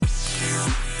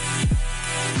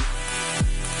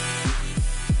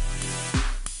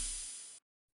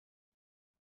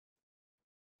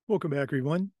Welcome back,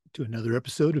 everyone, to another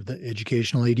episode of the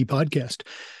Educational AD Podcast.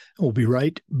 We'll be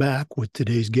right back with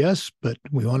today's guests, but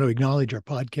we want to acknowledge our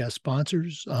podcast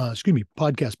sponsors,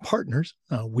 podcast partners,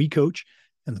 We Coach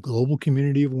and the Global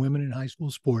Community of Women in High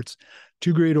School Sports.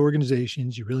 Two great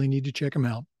organizations. You really need to check them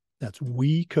out. That's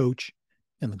We Coach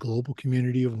and the Global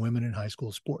Community of Women in High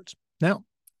School Sports. Now,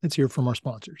 let's hear from our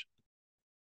sponsors.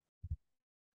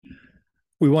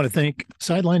 We want to thank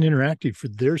Sideline Interactive for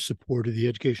their support of the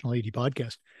Educational AD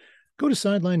Podcast. Go to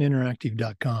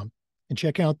sidelineinteractive.com and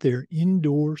check out their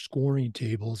indoor scoring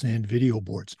tables and video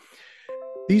boards.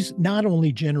 These not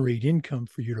only generate income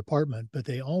for your department, but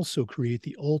they also create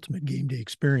the ultimate game day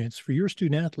experience for your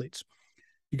student athletes.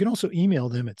 You can also email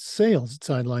them at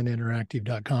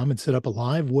sales@sidelineinteractive.com and set up a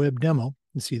live web demo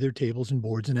and see their tables and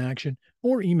boards in action,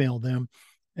 or email them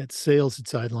at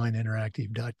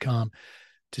sales@sidelineinteractive.com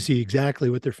to see exactly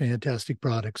what their fantastic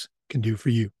products can do for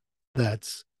you.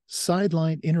 That's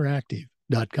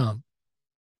sidelineinteractive.com.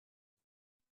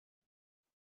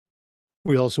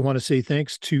 We also want to say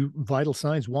thanks to Vital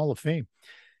Signs Wall of Fame.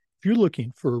 If you're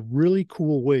looking for a really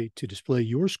cool way to display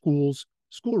your school's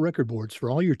school record boards for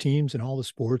all your teams and all the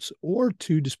sports, or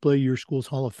to display your school's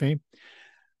Hall of Fame,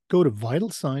 go to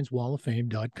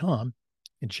vitalsignswalloffame.com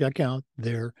and check out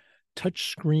their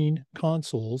touchscreen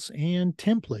consoles and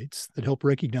templates that help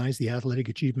recognize the athletic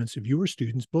achievements of your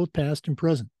students, both past and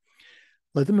present.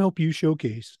 Let them help you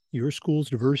showcase your school's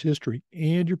diverse history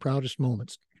and your proudest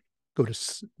moments. Go to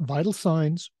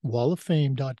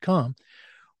vitalsignswalloffame.com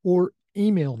or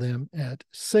email them at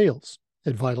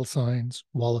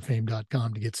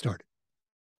sales@vitalsignswalloffame.com to get started.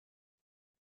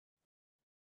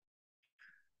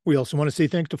 We also want to say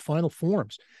thanks to Final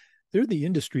Forms. They're the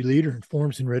industry leader in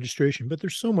forms and registration, but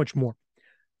there's so much more.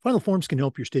 Final Forms can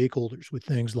help your stakeholders with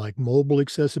things like mobile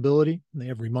accessibility. They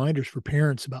have reminders for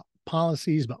parents about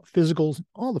policies, about physicals,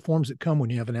 all the forms that come when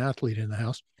you have an athlete in the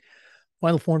house.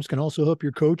 Final Forms can also help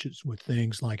your coaches with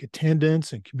things like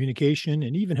attendance and communication,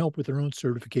 and even help with their own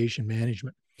certification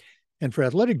management. And for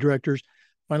athletic directors,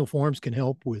 Final Forms can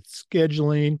help with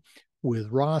scheduling,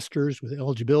 with rosters, with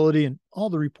eligibility, and all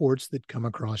the reports that come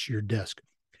across your desk.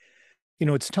 You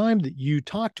know, it's time that you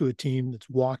talk to a team that's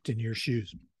walked in your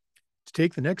shoes. To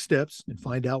take the next steps and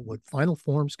find out what Final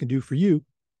Forms can do for you,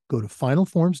 go to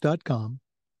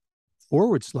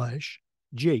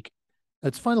finalforms.com/Jake.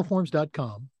 That's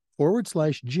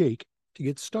finalforms.com/Jake to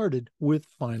get started with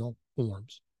Final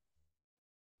Forms.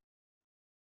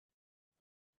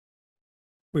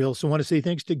 We also want to say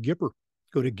thanks to Gipper.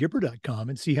 Go to Gipper.com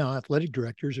and see how athletic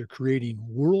directors are creating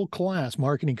world-class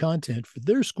marketing content for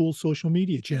their school's social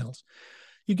media channels.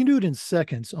 You can do it in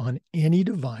seconds on any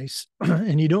device,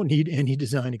 and you don't need any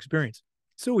design experience.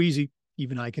 So easy,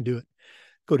 even I can do it.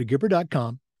 Go to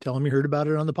Gipper.com, tell them you heard about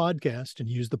it on the podcast, and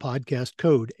use the podcast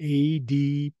code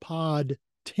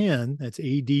ADPOD10, that's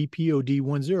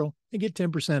ADPOD10, and get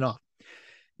 10% off.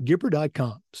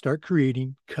 Gipper.com, start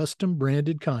creating custom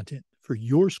branded content for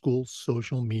your school's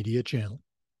social media channel.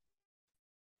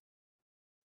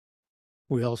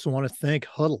 We also want to thank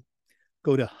Hudl.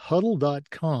 Go to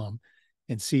Hudl.com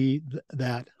and see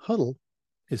that Hudl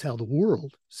is how the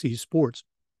world sees sports.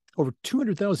 Over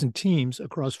 200,000 teams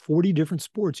across 40 different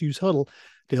sports use Hudl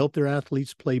to help their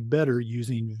athletes play better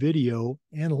using video,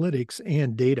 analytics,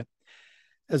 and data.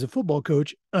 As a football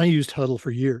coach, I used Hudl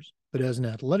for years, but as an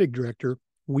athletic director,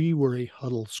 we were a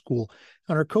Hudl school,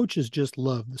 and our coaches just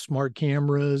love the smart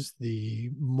cameras, the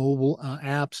mobile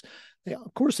apps.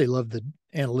 Of course, they love the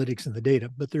analytics and the data,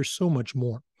 but there's so much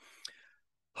more.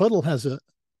 Hudl has a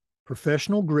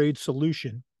professional grade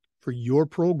solution for your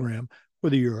program,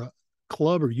 whether you're a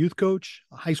club or youth coach,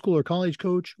 a high school or college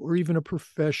coach, or even a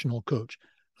professional coach.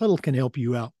 Hudl can help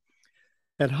you out.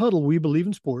 At Hudl, we believe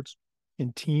in sports,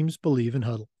 and teams believe in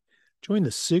Hudl. Join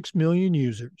the 6 million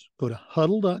users. Go to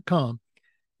Hudl.com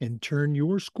and turn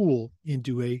your school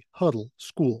into a Hudl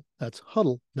school. That's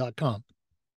Hudl.com.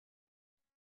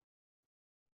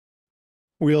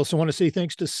 We also want to say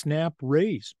thanks to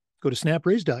SnapRaise. Go to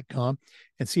snapraise.com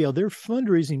and see how their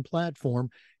fundraising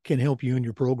platform can help you in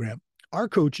your program. Our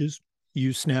coaches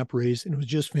use SnapRaise, and it was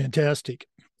just fantastic.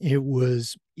 It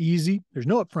was easy. There's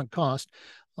no upfront cost.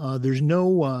 There's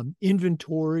no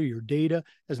inventory or data.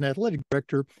 As an athletic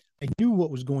director, I knew what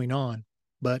was going on,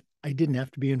 but I didn't have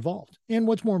to be involved. And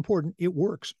what's more important, it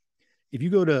works. If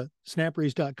you go to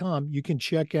snapraise.com, you can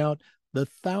check out the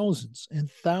thousands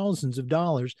and thousands of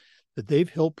dollars that they've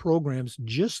helped programs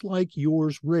just like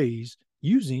yours raise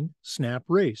using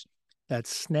SnapRaise.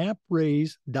 That's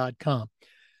snapraise.com.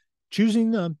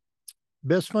 Choosing the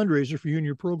best fundraiser for you and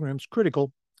your program is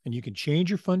critical, and you can change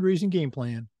your fundraising game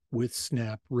plan with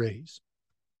SnapRaise.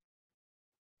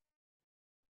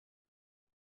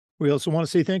 We also want to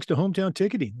say thanks to Hometown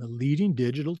Ticketing, the leading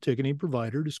digital ticketing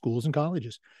provider to schools and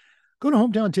colleges. Go to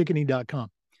hometownticketing.com.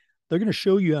 They're going to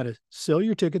show you how to sell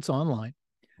your tickets online.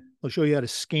 They'll show you how to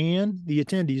scan the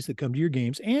attendees that come to your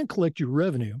games and collect your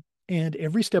revenue. And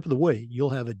every step of the way,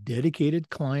 you'll have a dedicated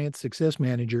client success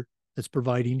manager that's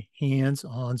providing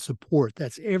hands-on support.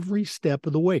 That's every step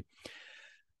of the way.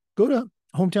 Go to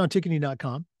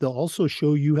hometownticketing.com. They'll also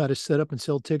show you how to set up and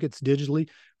sell tickets digitally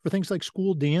for things like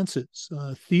school dances,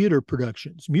 theater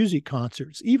productions, music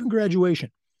concerts, even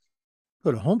graduation.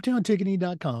 Go to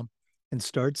hometownticketing.com and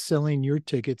start selling your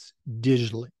tickets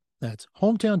digitally. That's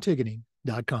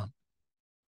hometownticketing.com.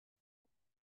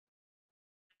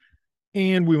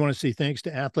 And we want to say thanks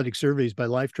to Athletic Surveys by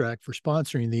Lifetrack for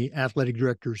sponsoring the Athletic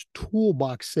Director's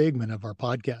Toolbox segment of our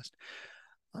podcast.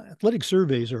 Athletic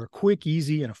surveys are a quick,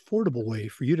 easy, and affordable way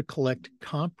for you to collect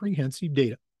comprehensive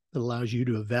data that allows you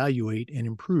to evaluate and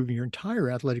improve your entire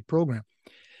athletic program.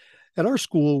 At our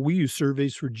school, we use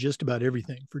surveys for just about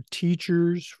everything, for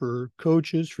teachers, for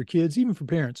coaches, for kids, even for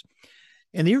parents.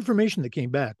 And the information that came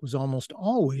back was almost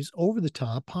always over the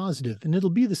top positive, and it'll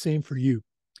be the same for you.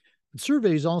 But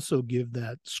surveys also give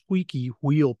that squeaky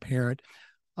wheel parent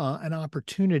an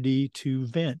opportunity to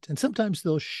vent. And sometimes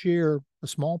they'll share a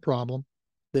small problem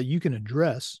that you can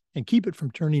address and keep it from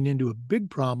turning into a big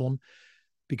problem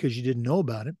because you didn't know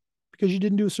about it, because you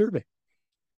didn't do a survey.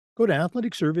 Go to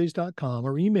athleticsurveys.com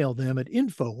or email them at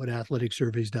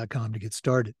info@athleticsurveys.com to get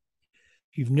started.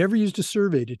 If you've never used a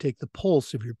survey to take the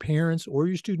pulse of your parents or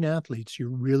your student athletes, you're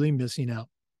really missing out.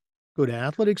 Go to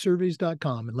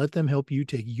athleticsurveys.com and let them help you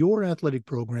take your athletic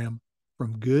program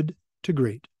from good to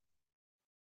great.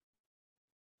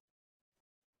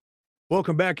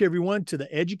 Welcome back, everyone, to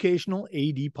the Educational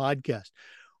AD Podcast.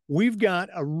 We've got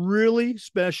a really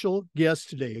special guest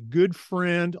today, a good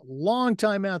friend,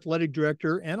 longtime athletic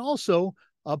director, and also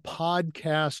a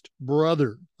podcast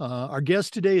brother. Our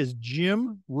guest today is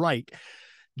Jim Wright.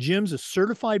 Jim's a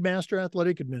certified master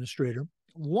athletic administrator,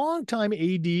 longtime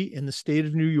AD in the state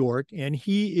of New York, and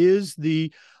he is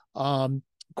the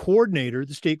coordinator,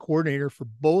 the state coordinator for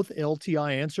both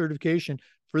LTI and certification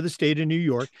for the state of New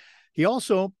York. He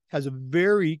also has a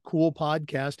very cool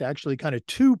podcast, actually kind of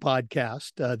two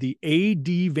podcasts, the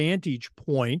AD Vantage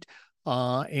Point,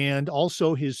 and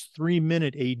also his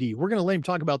 3-minute AD. We're going to let him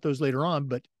talk about those later on,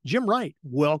 but Jim Wright,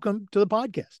 welcome to the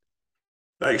podcast.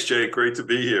 Thanks, Jake. Great to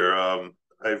be here.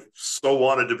 I've so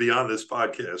wanted to be on this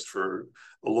podcast for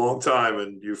a long time,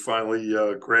 and you finally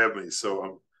grabbed me.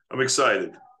 So I'm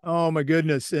excited. Oh my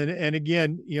goodness. And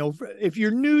again, if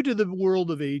you're new to the world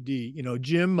of AD,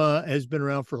 Jim has been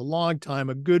around for a long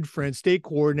time, a good friend, state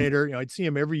coordinator. I'd see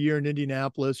him every year in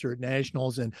Indianapolis or at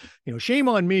nationals, and, shame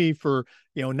on me for,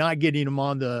 not getting him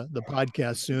on the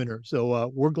podcast sooner. So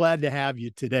we're glad to have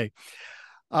you today.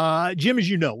 Jim, as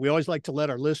you know, we always like to let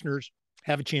our listeners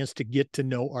have a chance to get to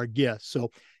know our guests.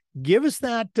 So give us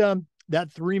that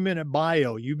 3-minute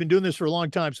bio. You've been doing this for a long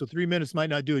time, so 3 minutes might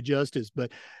not do it justice,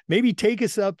 but maybe take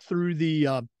us up through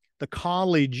the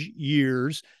college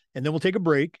years, and then we'll take a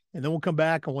break, and then we'll come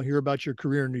back and we'll hear about your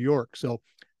career in New York. So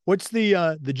what's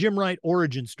the Jim Wright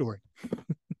origin story?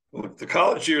 Well, the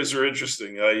college years are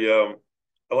interesting. I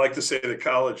like to say that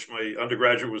college, my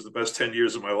undergraduate, was the best 10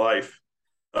 years of my life.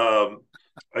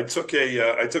 I took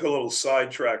a little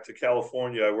sidetrack to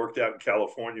California. I worked out in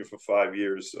California for 5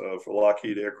 years for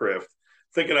Lockheed Aircraft,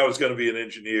 thinking I was going to be an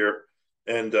engineer,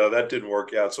 and that didn't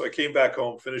work out. So I came back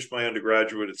home, finished my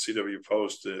undergraduate at CW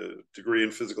Post, a degree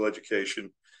in physical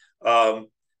education.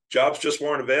 Jobs just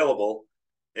weren't available,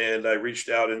 and I reached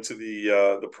out into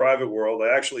the private world.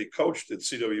 I actually coached at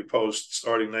CW Post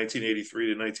starting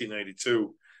 1983 to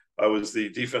 1992. I was the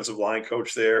defensive line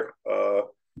coach there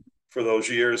for those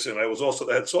years, and I was also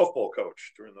the head softball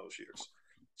coach during those years.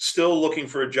 Still looking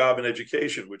for a job in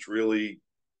education, which really,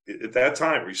 at that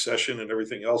time, recession and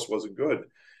everything else wasn't good.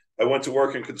 I went to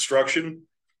work in construction,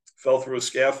 fell through a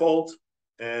scaffold,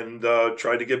 and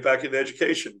tried to get back into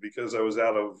education because I was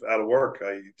out of work.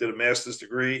 I did a master's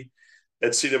degree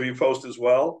at CW Post as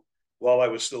well while I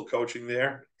was still coaching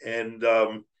there, and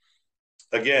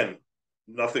again,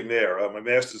 nothing there. My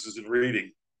master's is in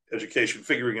reading education,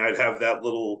 figuring I'd have that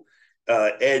little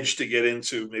edge to get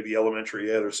into maybe elementary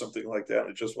ed or something like that.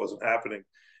 It just wasn't happening.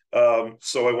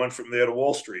 So I went from there to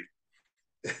Wall Street.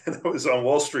 And I was on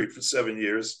Wall Street for 7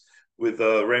 years with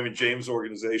Raymond James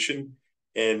organization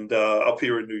and up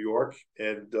here in New York,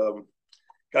 and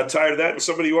got tired of that. And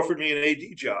somebody offered me an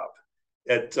AD job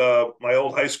at my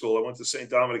old high school. I went to St.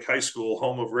 Dominic High School,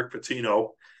 home of Rick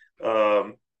Pitino,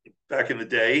 back in the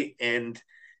day. And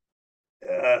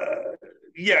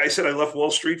yeah, I said I left Wall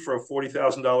Street for a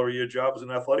 $40,000 a year job as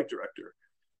an athletic director.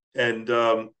 And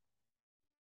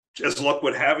as luck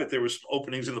would have it, there was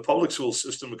openings in the public school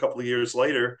system a couple of years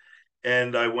later,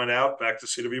 and I went out back to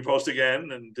CW Post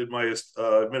again and did my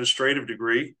administrative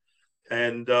degree,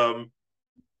 and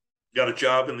got a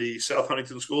job in the South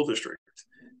Huntington School District,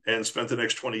 and spent the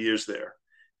next 20 years there.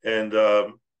 And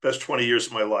best 20 years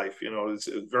of my life. It's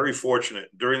very fortunate.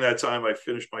 During that time, I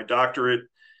finished my doctorate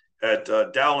at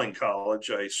Dowling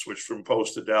College. I switched from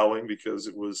Post to Dowling because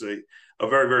it was a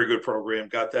very, very good program.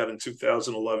 Got that in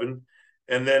 2011.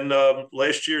 And then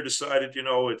last year decided,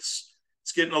 it's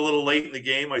getting a little late in the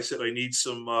game. I said, I need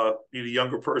a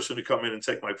younger person to come in and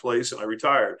take my place. And I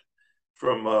retired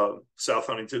from South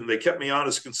Huntington. They kept me on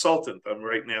as a consultant. I'm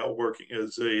right now working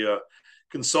as a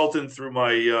consultant through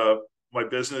my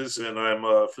business, and I'm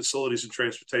a facilities and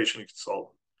transportation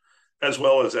consultant, as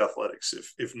well as athletics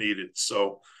if needed.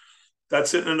 So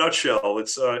that's it in a nutshell.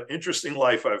 It's an interesting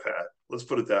life I've had. Let's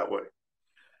put it that way.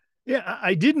 Yeah,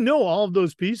 I didn't know all of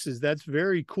those pieces. That's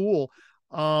very cool.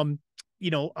 I'm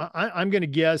going to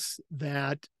guess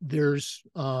that there's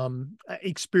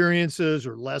experiences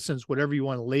or lessons, whatever you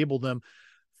want to label them,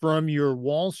 from your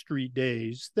Wall Street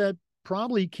days that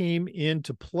probably came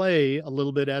into play a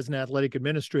little bit as an athletic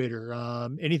administrator.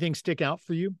 Anything stick out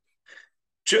for you?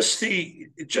 Just the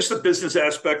business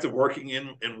aspect of working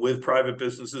in and with private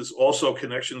businesses, also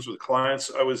connections with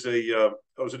clients. I was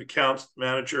an account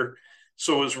manager.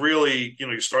 So it was really,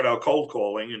 you start out cold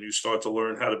calling and you start to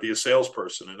learn how to be a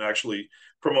salesperson and actually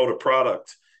promote a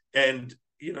product. And,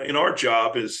 in our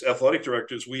job as athletic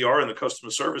directors, we are in the customer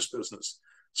service business.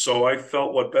 So I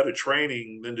felt what better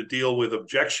training than to deal with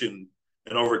objection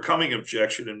and overcoming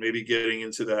objection and maybe getting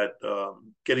into that,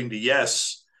 getting to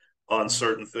yes on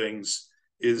certain things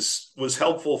was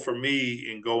helpful for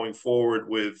me in going forward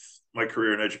with my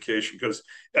career in education. Because,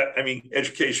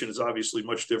 education is obviously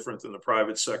much different than the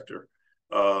private sector.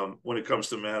 When it comes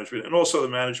to management and also the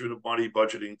management of money,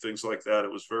 budgeting, things like that.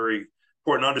 It was very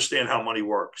important to understand how money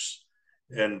works.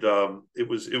 And it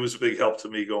was a big help to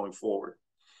me going forward.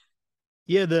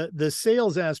 Yeah, the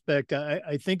sales aspect,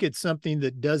 I think it's something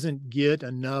that doesn't get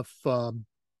enough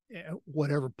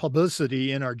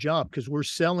publicity in our job, because we're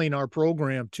selling our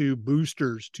program to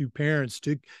boosters, to parents,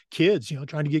 to kids,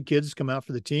 trying to get kids to come out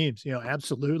for the teams.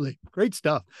 Absolutely great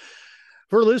stuff.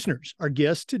 For listeners, our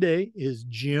guest today is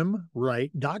Jim Wright,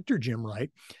 Dr. Jim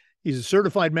Wright. He's a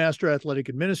certified master athletic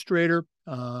administrator,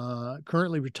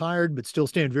 currently retired, but still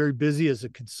staying very busy as a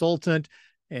consultant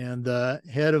and the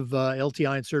head of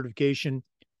LTI and certification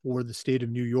for the state of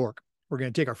New York. We're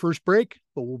going to take our first break,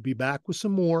 but we'll be back with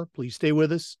some more. Please stay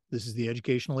with us. This is the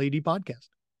Educational AD Podcast.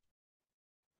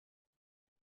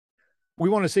 We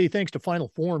want to say thanks to Final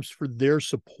Forms for their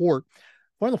support.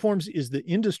 Final Forms is the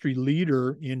industry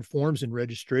leader in forms and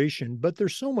registration, but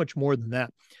there's so much more than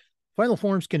that. Final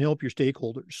Forms can help your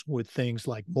stakeholders with things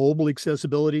like mobile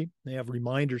accessibility. They have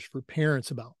reminders for parents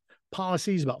about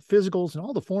policies, about physicals, and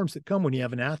all the forms that come when you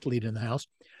have an athlete in the house.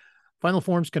 Final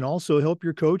Forms can also help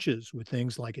your coaches with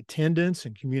things like attendance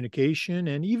and communication,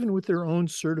 and even with their own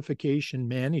certification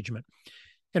management.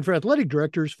 And for athletic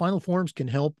directors, Final Forms can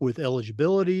help with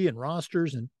eligibility and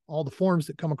rosters and all the forms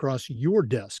that come across your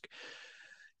desk.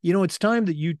 It's time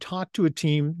that you talk to a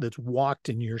team that's walked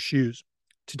in your shoes.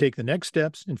 To take the next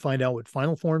steps and find out what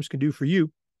Final Forms can do for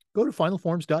you, go to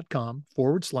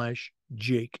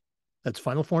finalforms.com/Jake. That's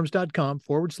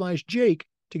finalforms.com/Jake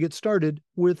to get started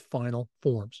with Final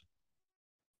Forms.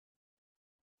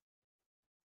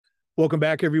 Welcome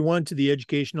back, everyone, to the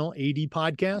Educational AD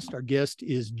Podcast. Our guest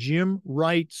is Jim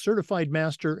Wright, Certified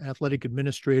Master Athletic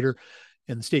Administrator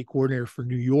and the State Coordinator for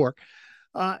New York.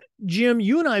 Jim,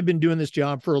 you and I have been doing this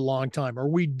job for a long time, or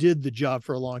we did the job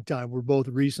for a long time. We're both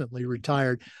recently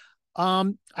retired.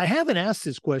 I haven't asked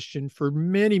this question for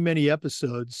many, many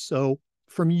episodes. So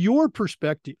from your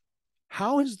perspective,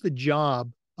 how has the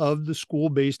job of the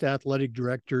school-based athletic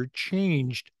director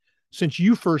changed since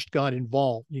you first got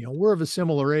involved? We're of a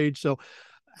similar age. So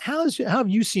how have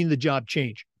you seen the job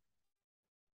change?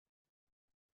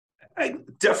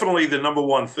 Definitely the number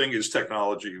one thing is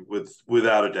technology,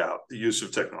 without a doubt, the use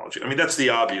of technology. That's the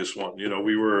obvious one.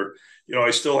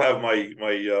 I still have my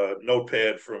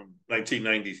notepad from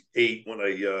 1998 when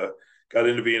I got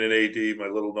into being an AD, my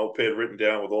little notepad written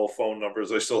down with all phone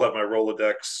numbers. I still have my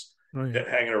Rolodex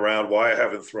hanging around. Why I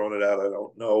haven't thrown it out, I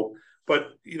don't know. But,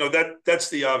 that's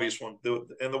the obvious one.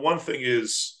 And the one thing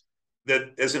is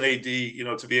that as an AD,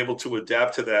 to be able to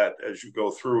adapt to that as you go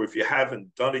through, if you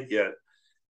haven't done it yet,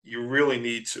 you really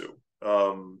need to.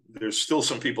 There's still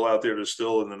some people out there that are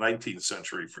still in the 19th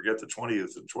century, forget the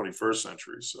 20th and 21st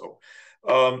century. So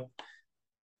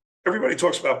everybody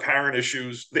talks about parent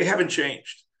issues. They haven't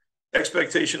changed.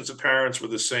 Expectations of parents were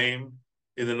the same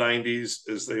in the 90s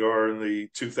as they are in the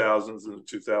 2000s and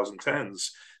the 2010s.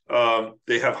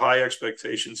 They have high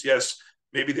expectations. Yes,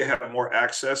 maybe they have more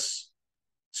access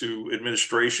to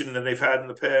administration than they've had in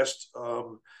the past.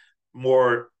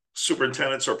 More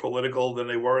superintendents are political than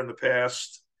they were in the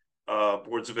past.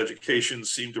 Boards of education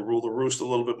seem to rule the roost a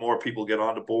little bit more. People get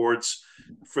onto boards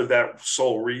for that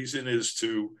sole reason, is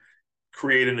to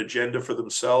create an agenda for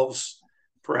themselves,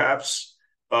 perhaps.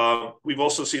 We've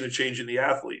also seen a change in the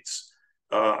athletes.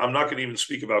 I'm not going to even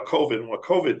speak about COVID and what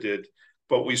COVID did,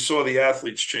 but we saw the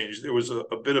athletes change. There was a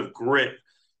bit of grit.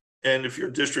 And if your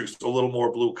district's a little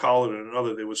more blue collar than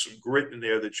another, there was some grit in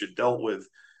there that you dealt with.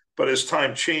 But as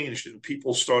time changed and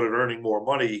people started earning more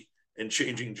money and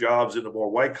changing jobs into more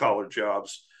white collar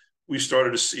jobs, we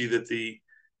started to see that the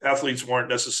athletes weren't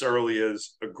necessarily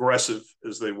as aggressive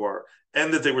as they were,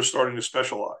 and that they were starting to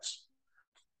specialize.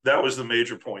 That was the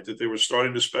major point, that they were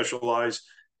starting to specialize.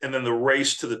 And then the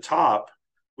race to the top,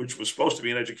 which was supposed to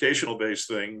be an educational based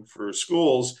thing for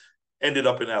schools, ended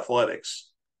up in athletics.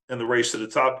 And the race to the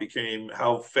top became,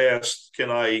 how fast can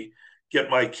I get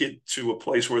my kid to a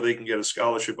place where they can get a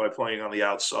scholarship by playing on the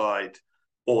outside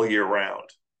all year round?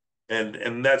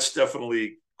 And that's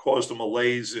definitely caused a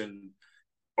malaise in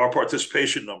our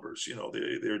participation numbers.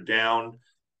 They're down.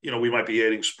 We might be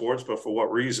adding sports, but for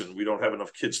what reason? We don't have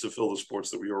enough kids to fill the sports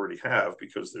that we already have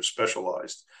because they're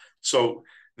specialized. So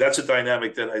that's a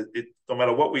dynamic that no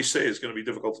matter what we say is going to be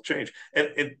difficult to change.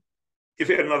 And if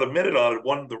you had another minute on it,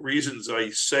 one of the reasons I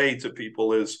say to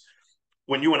people is,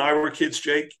 when you and I were kids,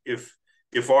 Jake,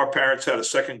 if our parents had a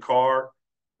second car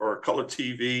or a color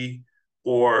TV,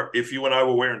 or if you and I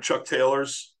were wearing Chuck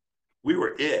Taylors, we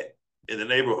were it in the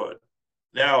neighborhood.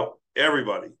 Now,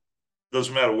 everybody,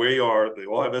 doesn't matter where you are, they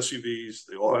all have SUVs,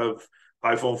 they all have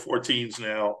iPhone 14s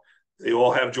now, they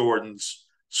all have Jordans.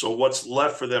 So what's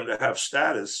left for them to have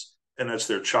status? And that's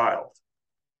their child.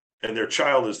 And their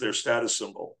child is their status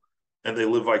symbol. And they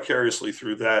live vicariously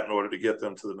through that in order to get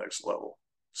them to the next level.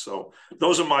 So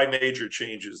those are my major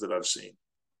changes that I've seen.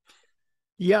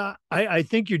 Yeah, I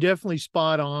think you're definitely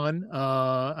spot on.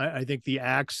 I think the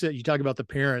access, you talk about the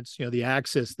parents, the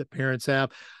access that parents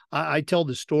have. I tell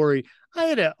the story. I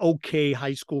had an okay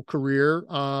high school career,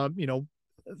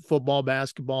 football,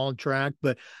 basketball, and track,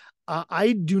 but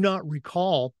I do not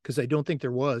recall, because I don't think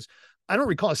there was, I don't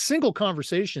recall a single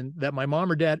conversation that my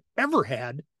mom or dad ever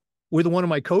had with one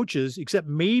of my coaches, except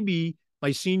maybe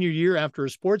my senior year after a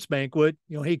sports banquet.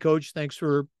 Hey, coach, thanks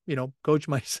for, coach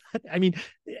my son. I mean,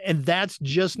 and that's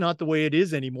just not the way it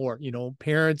is anymore.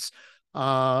 Parents,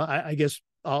 I guess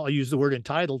I'll use the word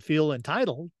entitled, feel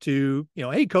entitled to,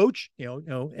 hey, coach,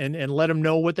 and let them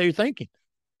know what they're thinking.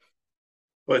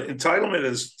 But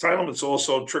entitlement's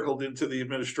also trickled into the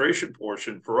administration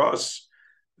portion. For us,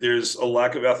 there's a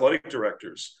lack of athletic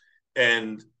directors,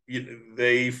 and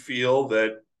they feel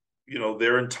that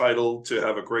they're entitled to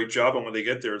have a great job, and when they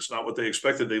get there, it's not what they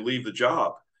expected. They leave the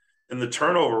job, and the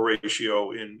turnover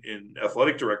ratio in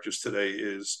athletic directors today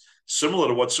is similar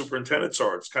to what superintendents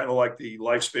are. It's kind of like the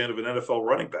lifespan of an NFL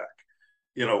running back.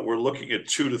 We're looking at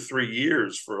 2 to 3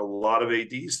 years for a lot of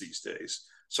ADs these days.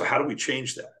 So how do we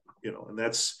change that? And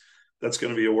that's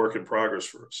going to be a work in progress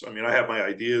for us. I mean, I have my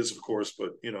ideas, of course,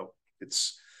 but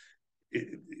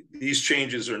these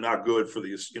changes are not good for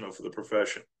these, for the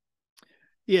profession.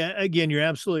 Yeah, again, you're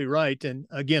absolutely right. And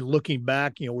again, looking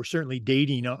back, we're certainly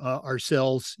dating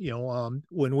ourselves.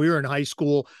 When we were in high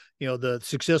school, the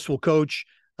successful coach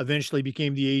eventually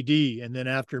became the AD. And then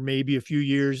after maybe a few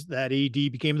years, that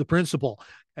AD became the principal.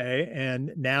 Okay?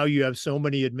 And now you have so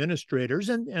many administrators.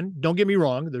 And don't get me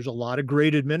wrong, there's a lot of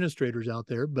great administrators out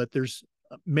there, but there's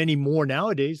many more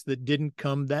nowadays that didn't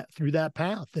come through that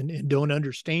path and don't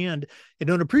understand and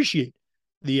don't appreciate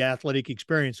the athletic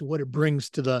experience and what it brings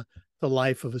to the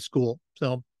life of a school.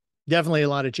 So definitely a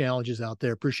lot of challenges out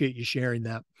there. Appreciate you sharing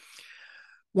that.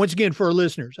 Once again, for our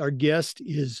listeners, our guest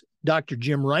is Dr.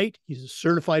 Jim Wright. He's a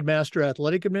certified master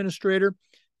athletic administrator.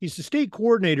 He's the state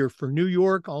coordinator for New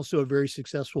York, also a very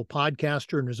successful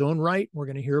podcaster in his own right. We're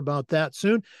going to hear about that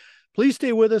soon. Please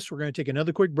stay with us. We're going to take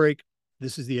another quick break.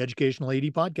 This is the Educational AD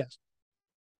Podcast.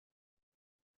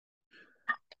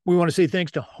 We want to say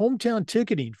thanks to Hometown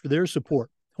Ticketing for their support.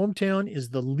 Hometown is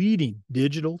the leading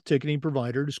digital ticketing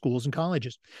provider to schools and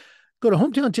colleges. Go to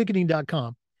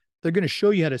hometownticketing.com. They're going to show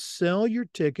you how to sell your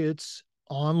tickets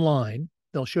online.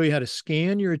 They'll show you how to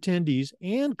scan your attendees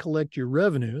and collect your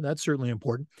revenue. That's certainly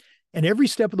important. And every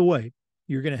step of the way,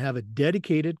 you're going to have a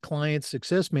dedicated client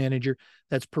success manager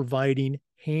that's providing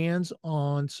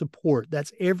hands-on support.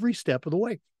 That's every step of the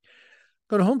way.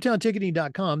 Go to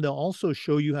hometownticketing.com. They'll also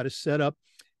show you how to set up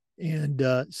and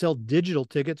sell digital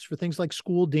tickets for things like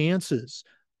school dances,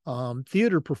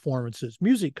 theater performances,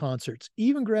 music concerts,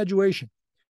 even graduation.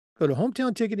 Go to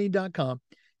hometownticketing.com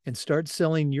and start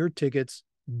selling your tickets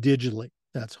digitally.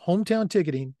 That's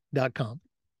hometownticketing.com.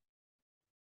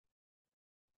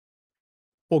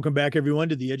 Welcome back, everyone,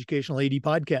 to the Educational AD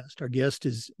Podcast. Our guest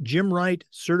is Jim Wright,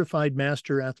 Certified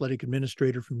Master Athletic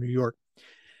Administrator from New York.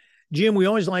 Jim, we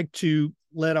always like to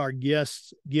let our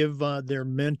guests give their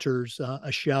mentors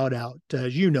a shout out.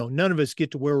 As you know, none of us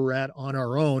get to where we're at on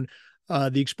our own.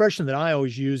 The expression that I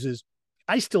always use is,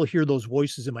 I still hear those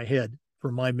voices in my head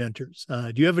for my mentors.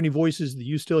 Do you have any voices that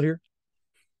you still hear?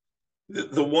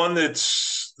 The one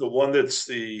that's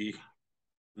the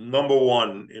number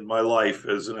one in my life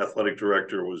as an athletic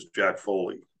director was Jack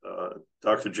Foley,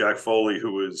 Dr. Jack Foley,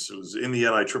 who was in the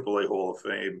NIAAA Hall of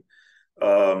Fame,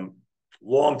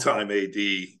 longtime AD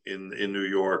in New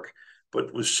York,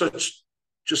 but was such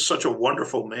a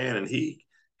wonderful man, and he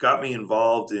got me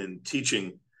involved in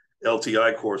teaching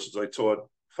LTI courses. I taught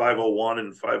 501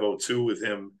 and 502 with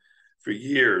him for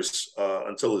years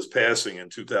until his passing in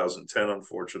 2010,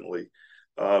 unfortunately.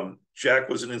 Jack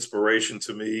was an inspiration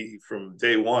to me from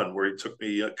day one, where he took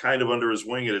me kind of under his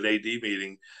wing at an AD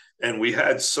meeting, and we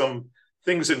had some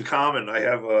things in common. I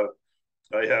have a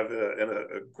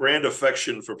grand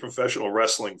affection for professional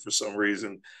wrestling for some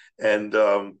reason, and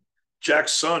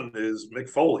Jack's son is Mick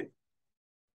Foley,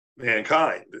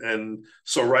 Mankind, and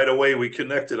so right away we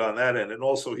connected on that end. And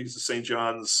also, he's a St.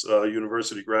 John's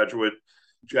University graduate,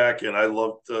 Jack, and I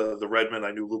loved the Redmen.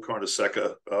 I knew Lou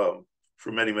Carnesecca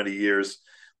for many years,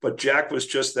 but Jack was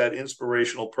just that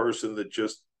inspirational person that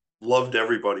just loved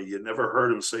everybody. You never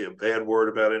heard him say a bad word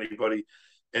about anybody,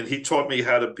 and he taught me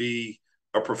how to be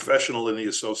a professional in the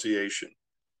association,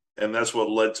 and that's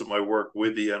what led to my work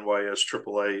with the NYS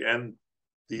AAA and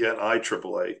the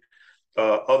NIAAA.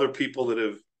 Other people that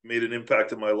have made an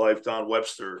impact in my life, Don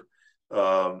Webster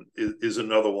is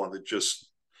another one that just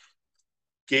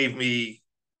gave me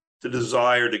the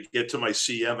desire to get to my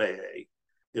CMAA.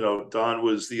 You know, Don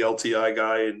was the LTI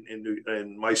guy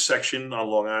in my section on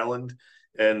Long Island,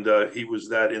 and he was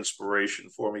that inspiration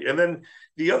for me. And then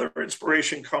the other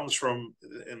inspiration comes from,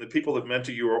 and the people that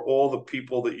mentor you are all the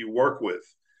people that you work with,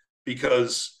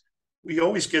 because we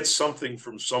always get something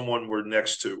from someone we're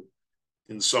next to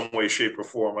in some way, shape, or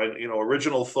form.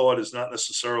 Original thought is not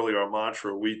necessarily our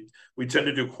mantra. We tend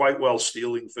to do quite well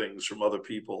stealing things from other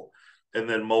people and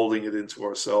then molding it into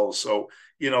ourselves. So,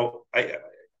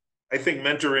 I think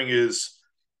mentoring is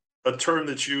a term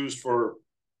that's used for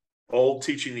old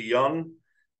teaching the young,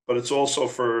 but it's also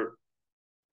for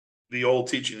the old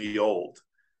teaching the old.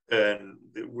 And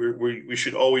we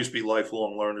should always be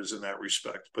lifelong learners in that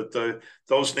respect. But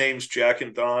those names, Jack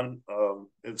and Don,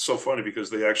 it's so funny because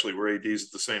they actually were ADs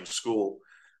at the same school.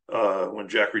 When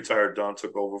Jack retired, Don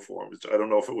took over for him. I don't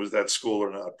know if it was that school or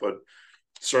not, but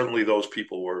certainly those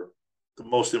people were the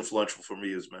most influential for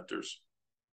me as mentors.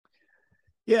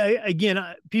 Yeah, again,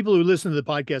 people who listen to the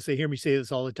podcast, they hear me say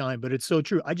this all the time, but it's so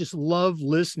true. I just love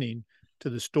listening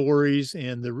to the stories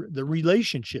and the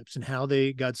relationships and how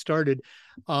they got started.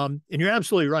 And you're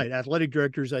absolutely right. Athletic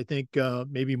directors, I think,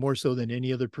 maybe more so than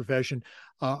any other profession,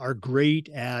 are great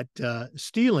at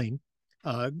stealing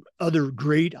other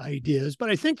great ideas, but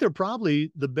I think they're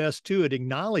probably the best too at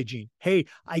acknowledging, hey,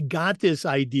 I got this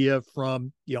idea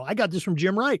from, I got this from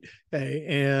Jim Wright,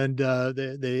 and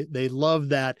they love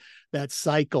that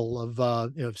cycle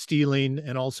of stealing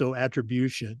and also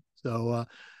attribution. So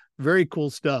very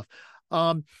cool stuff.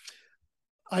 I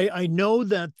know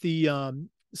that the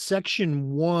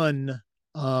Section 1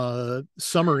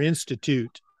 Summer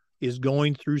Institute is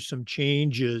going through some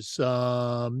changes.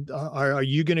 Are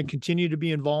you going to continue to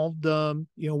be involved,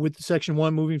 with Section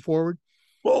 1 moving forward?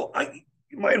 Well,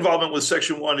 my involvement with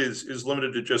Section 1 is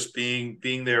limited to just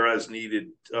being there as needed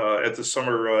at the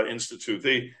Summer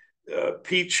Institute.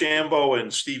 Pete Shambo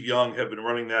and Steve Young have been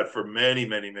running that for many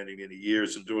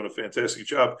years and doing a fantastic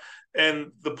job.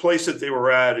 And the place that they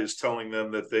were at is telling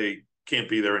them that they can't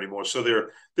be there anymore. So they're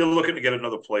looking to get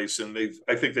another place, and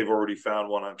I think they've already found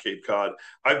one on Cape Cod.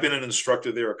 I've been an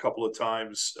instructor there a couple of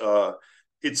times.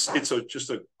 It's just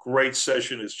a great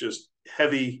session. It's just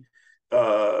heavy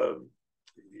pushing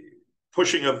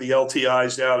of the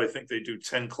LTIs out. I think they do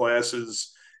 10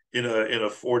 classes in a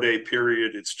 4-day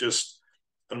period. It's just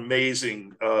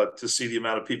amazing to see the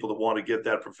amount of people that want to get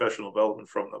that professional development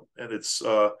from them. And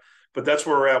but that's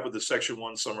where we're at with the Section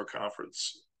 1 Summer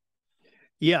Conference.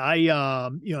 Yeah,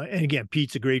 and again,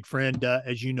 Pete's a great friend,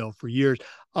 as you know, for years.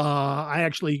 I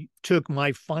actually took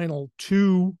my final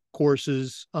 2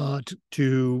 courses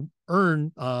to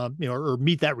earn, or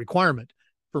meet that requirement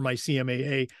for my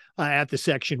CMAA at the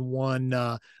Section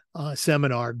 1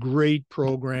 seminar. Great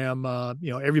program.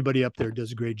 Everybody up there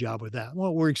does a great job with that.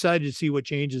 Well, we're excited to see what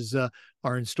changes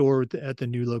are in store at the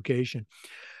new location.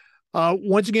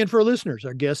 Once again, for our listeners,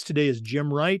 our guest today is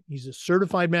Jim Wright. He's a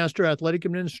certified master athletic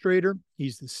administrator.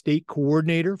 He's the state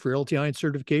coordinator for LTI and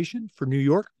certification for New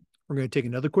York. We're going to take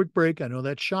another quick break. I know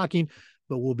that's shocking,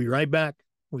 but we'll be right back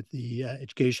with the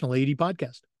Educational AD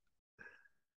Podcast.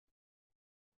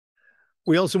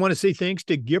 We also want to say thanks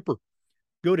to Gipper.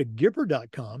 Go to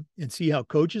Gipper.com and see how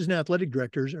coaches and athletic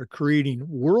directors are creating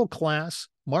world-class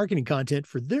marketing content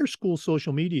for their school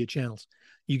social media channels.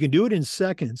 You can do it in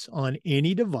seconds on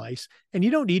any device, and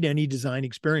you don't need any design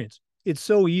experience. It's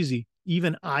so easy,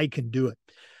 even I can do it.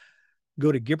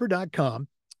 Go to Gipper.com,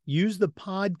 use the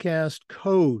podcast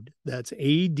code, that's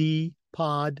ADPOD10,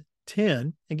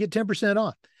 and get 10%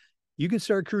 off. You can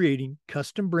start creating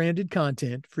custom branded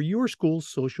content for your school's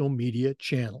social media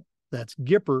channel. That's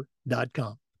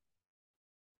Gipper.com.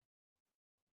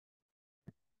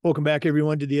 Welcome back,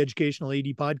 everyone, to the Educational AD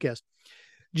Podcast.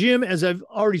 Jim, as I've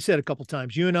already said a couple of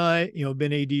times, you and I, have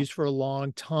been ADs for a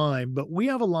long time, but we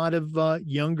have a lot of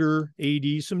younger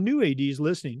ADs, some new ADs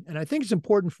listening. And I think it's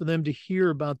important for them to hear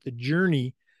about the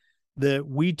journey that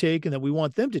we take and that we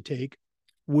want them to take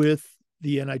with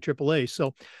the NIAAA.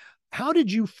 So how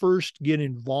did you first get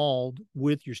involved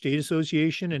with your state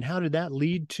association, and how did that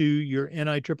lead to your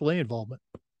NIAAA involvement?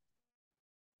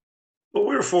 Well,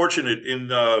 we were fortunate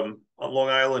on Long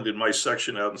Island in my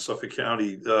section out in Suffolk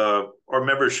County. Our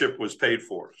membership was paid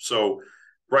for. So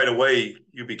right away,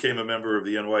 you became a member of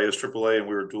the NYSAAA, and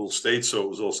we were dual state, so it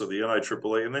was also the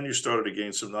NIAAA. And then you started to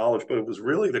gain some knowledge. But it was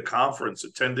really the conference,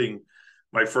 attending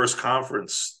my first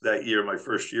conference that year, my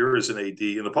first year as an AD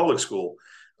in the public school,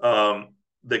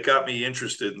 that got me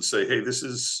interested and say, hey, this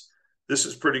is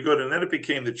pretty good. And then it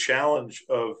became the challenge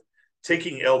of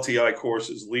taking LTI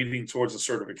courses leading towards a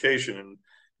certification. And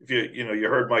if you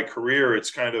heard my career, it's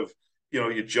kind of,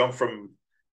 you jump from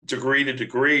degree to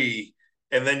degree,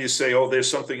 and then you say, oh, there's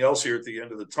something else here at the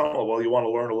end of the tunnel. Well, you want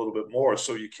to learn a little bit more,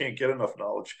 so you can't get enough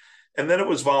knowledge. And then it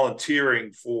was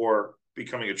volunteering for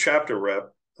becoming a chapter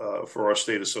rep for our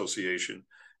state association.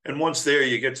 And once there,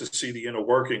 you get to see the inner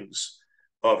workings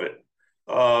of it.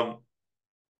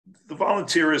 The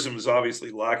volunteerism is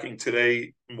obviously lacking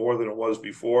today more than it was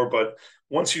before, but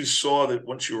once you saw that,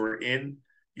 once you were in,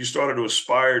 you started to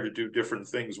aspire to do different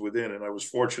things within. And I was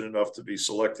fortunate enough to be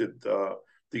selected to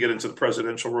get into the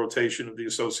presidential rotation of the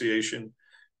association.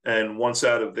 And once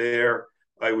out of there,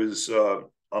 I was on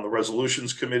the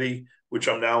resolutions committee, which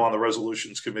I'm now on the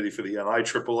resolutions committee for the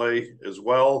NIAAA as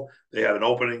well. They had an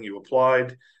opening, you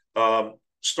applied.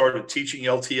 Started teaching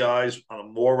LTIs on a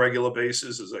more regular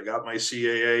basis as I got my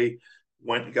CAA,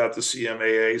 went and got the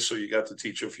CMAA, so you got to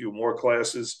teach a few more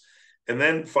classes. And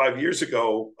then 5 years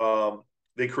ago,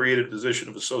 they created a position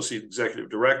of associate executive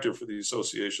director for the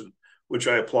association, which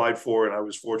I applied for, and I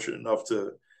was fortunate enough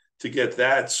to get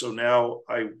that. So now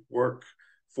I work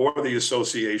for the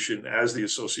association as the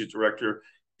associate director,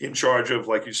 in charge of,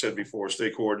 like you said before,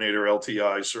 state coordinator,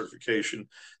 LTI certification,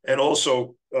 and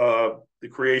also the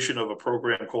creation of a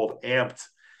program called AMPD,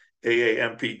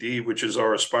 AAMPD, which is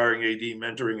our Aspiring AD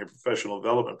Mentoring and Professional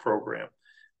Development Program.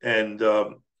 And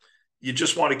you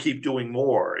just want to keep doing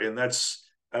more. And that's,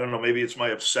 I don't know, maybe it's my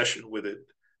obsession with it,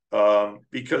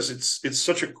 because it's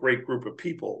such a great group of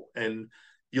people. And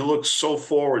you look so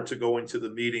forward to going to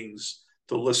the meetings,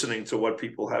 to listening to what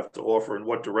people have to offer and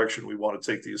what direction we want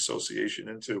to take the association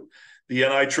into. The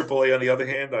NIAAA, on the other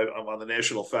hand, I'm on the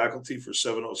national faculty for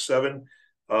 707.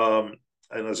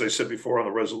 And as I said before, on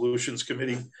the resolutions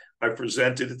committee, I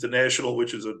presented at the national,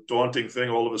 which is a daunting thing.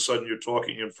 All of a sudden, you're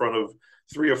talking in front of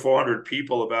 300 or 400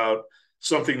 people about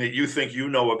something that you think you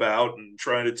know about, and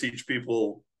trying to teach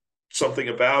people something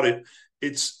about it.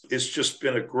 It's just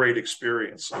been a great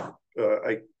experience.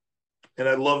 And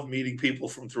I love meeting people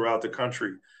from throughout the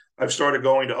country. I've started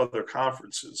going to other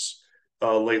conferences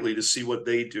lately to see what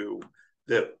they do,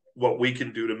 what we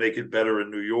can do to make it better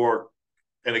in New York.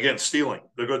 And again, stealing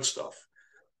the good stuff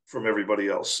from everybody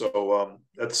else. So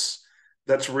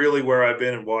that's really where I've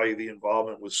been, and why the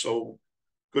involvement was so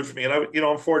good for me. And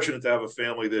I'm fortunate to have a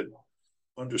family that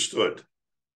understood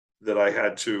that I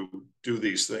had to do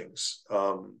these things.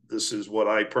 This is what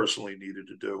I personally needed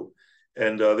to do.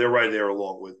 And they're right there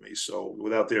along with me. So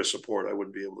without their support, I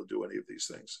wouldn't be able to do any of these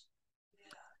things.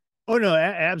 Oh, no,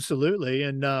 absolutely.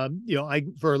 And,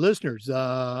 for our listeners,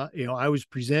 I was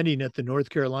presenting at the North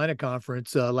Carolina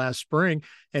conference last spring,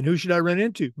 and who should I run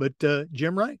into but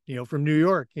Jim Wright, from New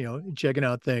York, checking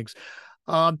out things.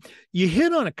 You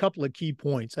hit on a couple of key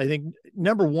points. I think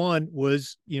number one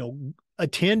was,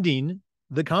 attending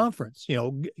the conference,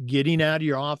 getting out of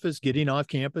your office, getting off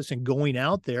campus and going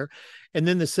out there. And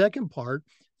then the second part,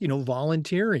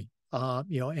 volunteering.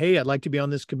 Hey, I'd like to be on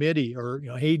this committee, or,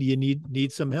 hey, do you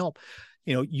need some help?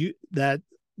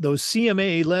 Those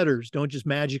CMA letters don't just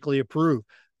magically approve.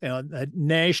 That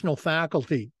national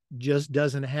faculty just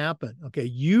doesn't happen. Okay.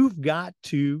 You've got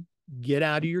to get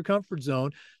out of your comfort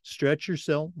zone, stretch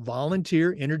yourself,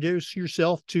 volunteer, introduce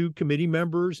yourself to committee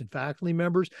members and faculty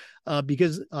members,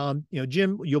 because,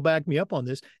 Jim, you'll back me up on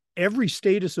this. Every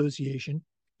state association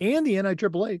and the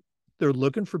NIAAA, they're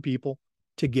looking for people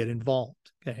to get involved.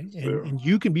 Okay. And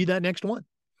you can be that next one.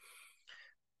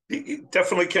 It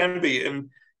definitely can be. And,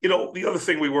 the other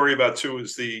thing we worry about too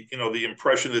is the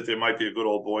impression that there might be a good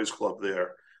old boys club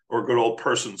there, or a good old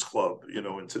person's club,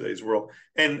 in today's world,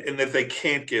 and that they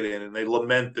can't get in, and they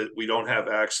lament that we don't have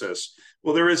access.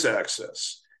 Well, there is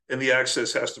access, and the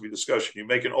access has to be discussion. You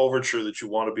make an overture that you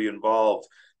want to be involved,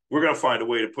 we're going to find a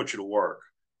way to put you to work.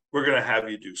 We're going to have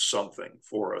you do something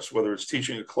for us, whether it's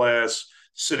teaching a class,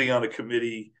 sitting on a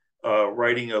committee,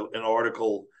 writing an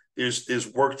article.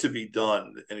 There's work to be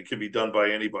done, and it can be done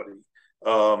by anybody.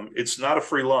 It's not a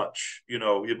free lunch.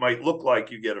 It might look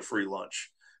like you get a free lunch,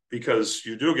 because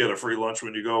you do get a free lunch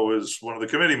when you go as one of the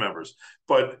committee members.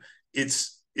 But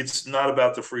it's not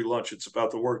about the free lunch. It's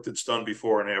about the work that's done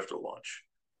before and after lunch.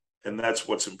 And that's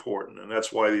what's important. And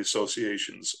that's why the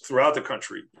associations throughout the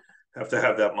country have to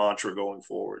have that mantra going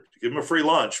forward. Give them a free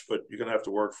lunch, but you're going to have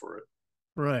to work for it.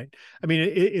 Right. I mean,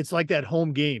 it's like that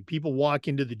home game. People walk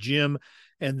into the gym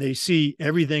and they see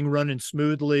everything running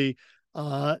smoothly.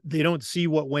 They don't see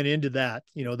what went into that,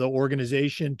 the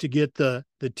organization to get the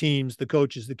teams, the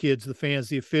coaches, the kids, the fans,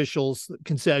 the officials, the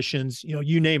concessions,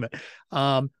 you name it.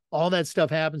 All that stuff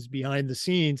happens behind the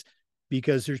scenes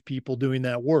because there's people doing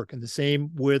that work. And the same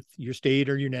with your state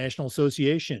or your national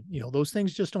association. Those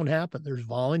things just don't happen. There's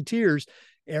volunteers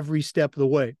every step of the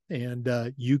way, and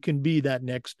you can be that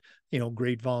next,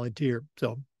 great volunteer.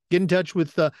 So get in touch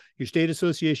with your state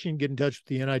association, get in touch with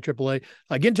the NIAAA,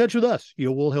 get in touch with us.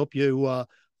 We'll help you.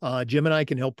 Jim and I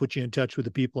can help put you in touch with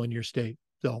the people in your state.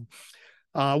 So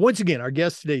once again, our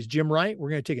guest today is Jim Wright. We're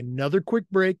going to take another quick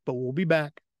break, but we'll be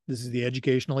back. This is the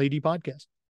Educational AD Podcast.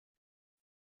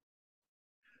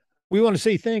 We want to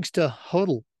say thanks to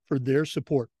Hudl for their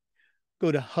support. Go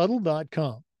to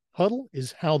Hudl.com. Hudl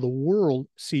is how the world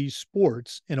sees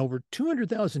sports, and over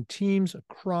 200,000 teams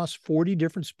across 40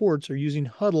 different sports are using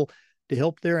Hudl to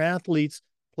help their athletes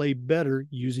play better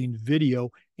using video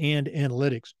and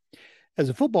analytics. As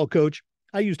a football coach,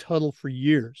 I used Hudl for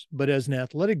years, but as an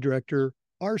athletic director,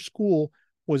 our school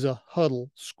was a Hudl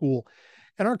school.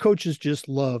 And our coaches just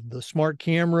loved the smart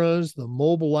cameras, the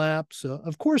mobile apps.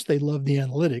 Of course, they love the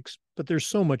analytics, but there's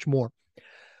so much more.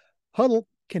 Hudl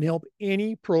can help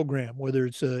any program, whether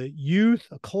it's a youth,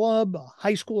 a club, a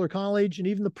high school or college, and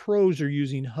even the pros are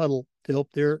using Hudl to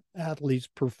help their athletes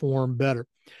perform better.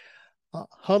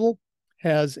 Hudl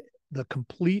has the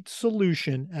complete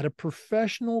solution at a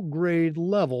professional grade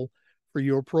level for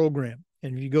your program.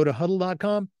 And if you go to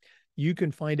Hudl.com, you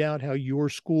can find out how your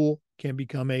school can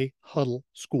become a Hudl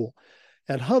school.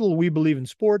 At Hudl, we believe in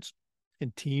sports,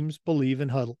 and teams believe in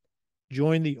Hudl.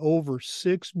 Join the over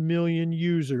 6 million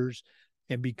users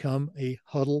and become a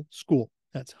Hudl school.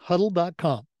 That's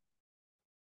Hudl.com.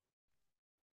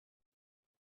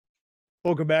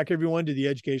 Welcome back, everyone, to the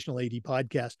Educational AD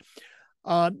Podcast.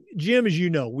 Jim, as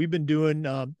you know, we've been doing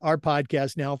our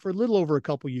podcast now for a little over a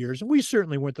couple of years, and we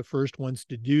certainly weren't the first ones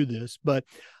to do this, but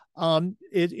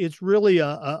it's really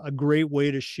a great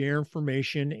way to share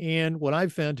information and what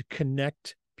I've found to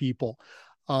connect people.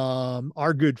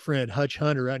 Our good friend Hutch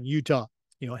Hunter out in Utah,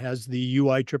 has the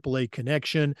UIAAA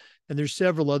connection, and there's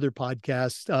several other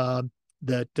podcasts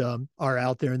that are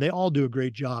out there, and they all do a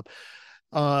great job.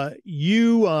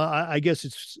 I guess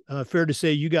it's fair to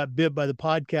say you got bit by the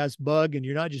podcast bug, and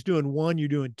you're not just doing one, you're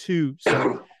doing two.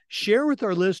 So share with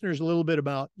our listeners a little bit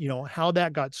about, how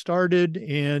that got started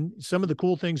and some of the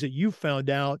cool things that you found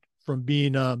out from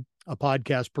being a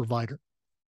podcast provider.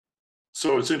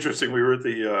 So it's interesting. We were at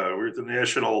the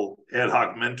National Ad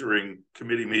Hoc Mentoring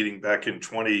Committee meeting back in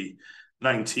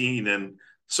 2019, and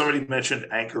somebody mentioned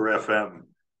Anchor FM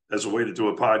as a way to do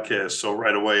a podcast. So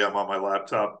right away, I'm on my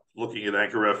laptop looking at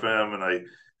Anchor FM, and I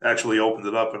actually opened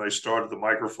it up and I started the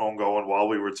microphone going while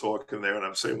we were talking there. And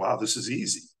I'm saying, wow, this is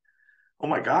easy. Oh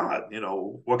my God,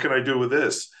 what can I do with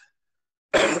this?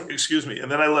 Excuse me. And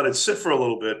then I let it sit for a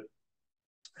little bit,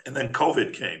 and then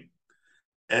COVID came.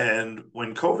 And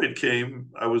when COVID came,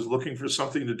 I was looking for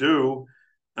something to do.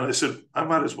 And I said, I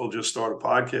might as well just start a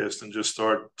podcast and just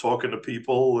start talking to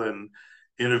people and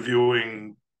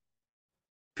interviewing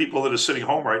people that are sitting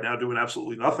home right now doing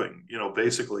absolutely nothing,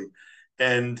 basically.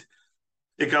 And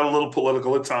it got a little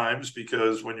political at times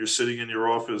because when you're sitting in your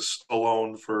office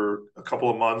alone for a couple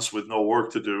of months with no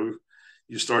work to do,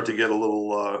 you start to get a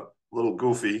little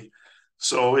goofy.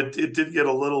 So it did get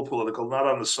a little political, not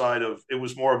on the side of, it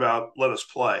was more about let us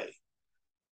play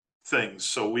things.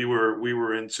 So we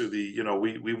were into the,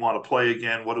 we want to play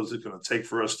again. What is it going to take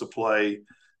for us to play?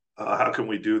 How can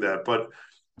we do that? But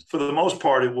for the most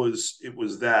part, it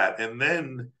was that. And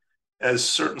then as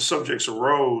certain subjects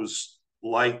arose,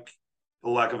 like the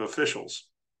lack of officials,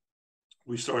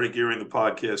 we started gearing the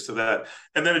podcast to that.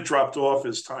 And then it dropped off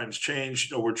as times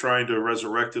changed. We're trying to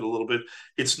resurrect it a little bit.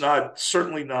 It's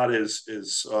certainly not as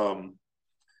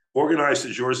organized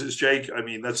as yours is, Jake. I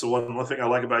mean, that's the one thing I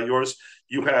like about yours.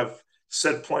 You have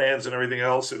set plans and everything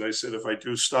else. And I said, if I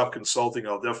do stop consulting,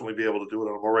 I'll definitely be able to do it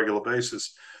on a more regular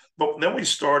basis. But then we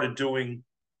started doing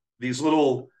these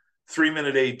little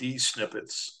 3-minute AD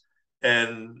snippets,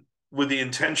 and with the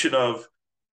intention of,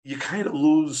 you kind of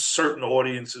lose certain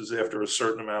audiences after a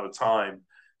certain amount of time.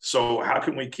 So how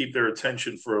can we keep their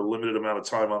attention for a limited amount of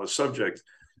time on a subject?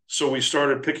 So we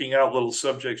started picking out little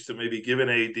subjects to maybe give an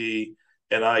AD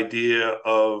an idea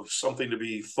of something to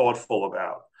be thoughtful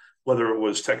about, whether it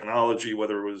was technology,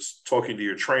 whether it was talking to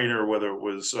your trainer, whether it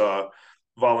was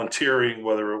volunteering,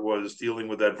 whether it was dealing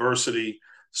with adversity.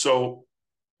 So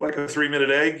like a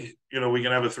 3-minute egg, we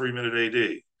can have a 3-minute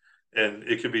AD, and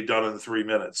it can be done in 3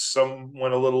 minutes. Some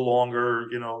went a little longer,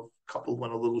 a couple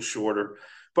went a little shorter,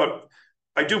 but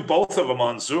I do both of them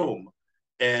on Zoom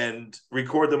and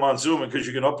record them on Zoom, because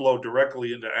you can upload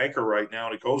directly into Anchor right now,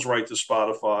 and it goes right to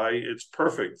Spotify. It's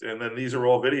perfect. And then these are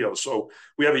all videos. So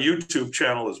we have a YouTube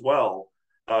channel as well.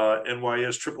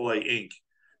 NYS AAA Inc.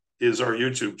 is our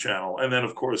YouTube channel. And then,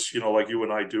 of course, like you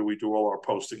and I do, we do all our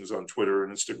postings on Twitter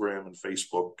and Instagram and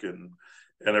Facebook and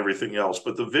everything else.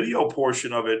 But the video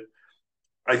portion of it,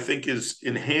 I think, is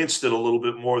enhanced it a little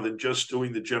bit more than just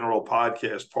doing the general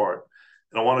podcast part.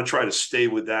 And I want to try to stay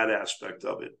with that aspect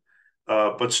of it,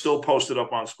 but still post it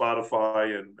up on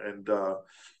Spotify and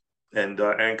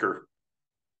Anchor.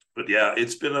 But yeah,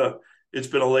 it's been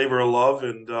a labor of love,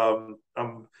 and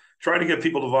I'm trying to get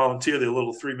people to volunteer their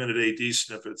little 3-minute AD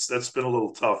snippets. That's been a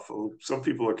little tough. Some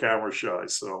people are camera shy,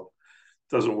 so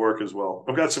it doesn't work as well.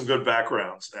 I've got some good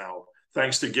backgrounds now,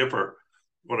 thanks to Gipper,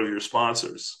 one of your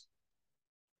sponsors.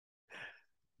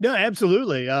 No,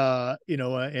 absolutely.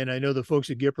 And I know the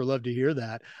folks at Gipper love to hear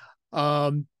that.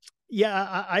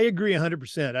 Yeah, I agree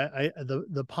 100%.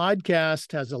 The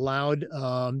podcast has allowed,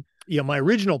 my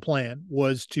original plan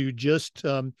was to just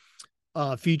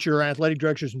feature athletic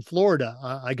directors in Florida.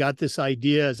 I got this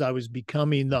idea as I was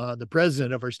becoming the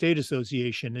president of our state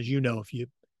association. As you know, if you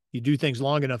do things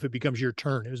long enough, it becomes your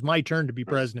turn. It was my turn to be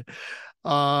president.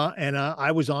 And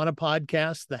I was on a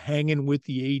podcast, the Hanging with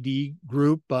the AD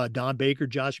group, Don Baker,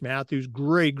 Josh Matthews,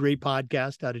 great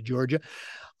podcast out of Georgia.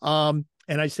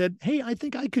 And I said, hey, I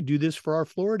think I could do this for our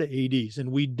Florida ADs.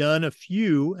 And we'd done a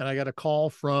few, and I got a call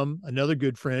from another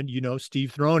good friend,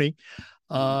 Steve Throney.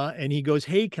 And he goes,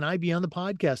 hey, can I be on the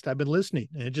podcast? I've been listening.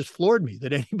 And it just floored me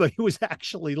that anybody was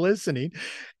actually listening.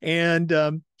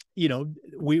 And,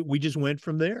 we just went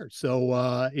from there.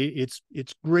 So it's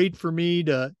great for me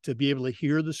to be able to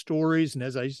hear the stories. And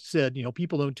as I said,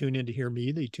 people don't tune in to hear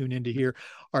me. They tune in to hear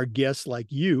our guests like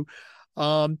you.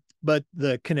 But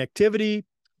the connectivity,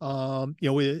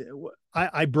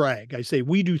 I brag. I say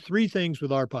we do 3 things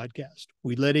with our podcast.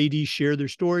 We let ADs share their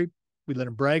story. We let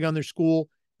them brag on their school,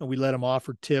 and we let them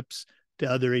offer tips to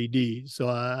other ADs. So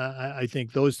I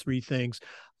think those 3 things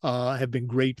have been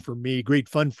great for me, great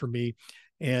fun for me.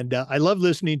 And I love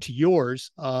listening to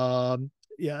yours.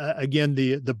 Again,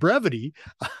 the brevity,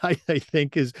 I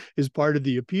think is part of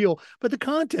the appeal, but the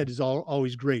content is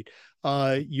always great.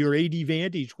 Your AD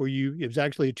Vantage, where it was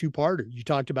actually a 2-parter. You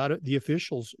talked about it, the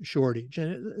officials shortage,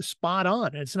 and spot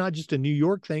on. It's not just a New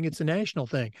York thing, it's a national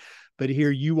thing. But here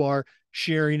you are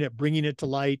sharing it, bringing it to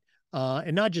light,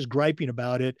 and not just griping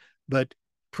about it, but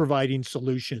providing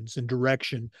solutions and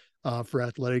direction for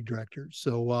athletic directors.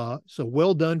 So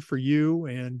well done for you,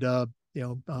 and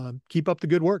keep up the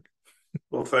good work.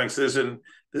 Well, thanks. There's an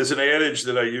adage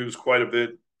that I use quite a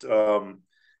bit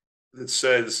that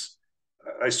says,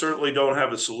 I certainly don't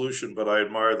have a solution, but I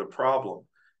admire the problem.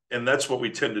 And that's what we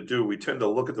tend to do. We tend to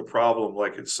look at the problem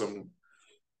like it's some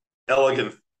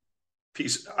elegant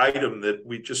item that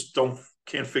we just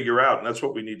can't figure out. And that's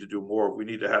what we need to do more. We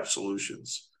need to have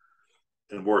solutions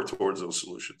and work towards those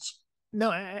solutions.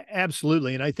 No,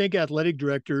 absolutely. And I think athletic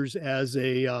directors as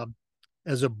a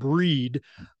breed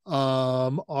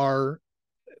are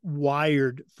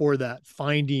wired for that,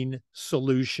 finding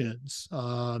solutions.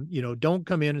 Don't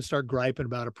come in and start griping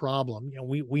about a problem.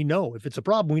 We know if it's a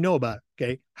problem, we know about it.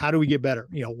 Okay. How do we get better?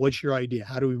 What's your idea?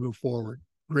 How do we move forward?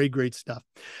 Great stuff.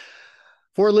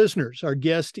 For listeners, our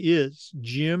guest is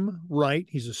Jim Wright.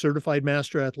 He's a certified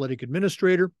master athletic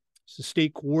administrator. He's a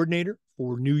state coordinator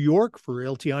for New York for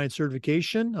LTI and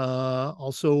certification.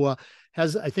 Also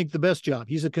has, I think, the best job.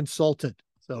 He's a consultant.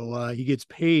 So he gets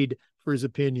paid for his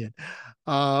opinion.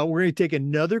 We're going to take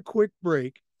another quick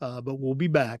break, but we'll be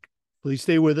back. Please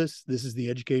stay with us. This is the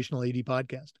Educational AD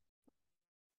Podcast.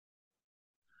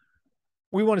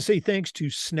 We want to say thanks to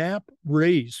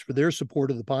SnapRaise for their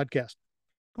support of the podcast.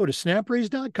 Go to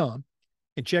snapraise.com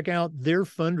and check out their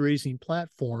fundraising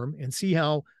platform and see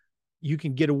how you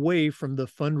can get away from the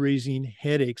fundraising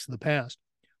headaches of the past.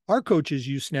 Our coaches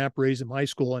used SnapRaise at my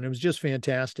school, and it was just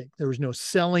fantastic. There was no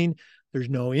selling. There's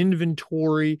no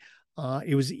inventory.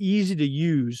 It was easy to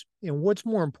use. And what's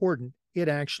more important, it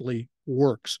actually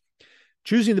works.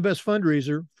 Choosing the best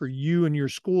fundraiser for you and your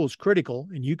school is critical,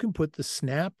 and you can put the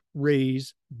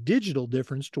SnapRaise digital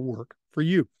difference to work for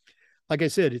you. Like I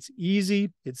said, it's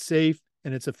easy, it's safe,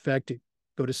 and it's effective.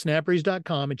 Go to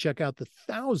snapraise.com and check out the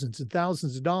thousands and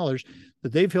thousands of dollars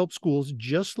that they've helped schools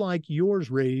just like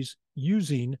yours raise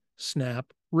using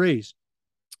SnapRaise.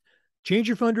 Change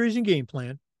your fundraising game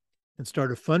plan and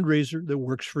start a fundraiser that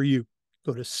works for you.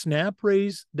 Go to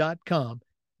snapraise.com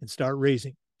and start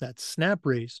raising. That's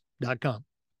snapraise.com.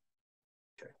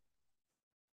 Okay.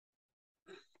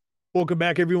 Welcome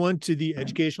back, everyone, to the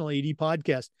Educational AD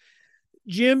Podcast.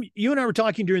 Jim, you and I were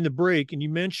talking during the break, and you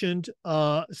mentioned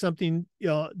something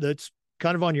that's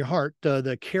kind of on your heart,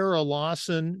 the Kara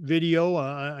Lawson video.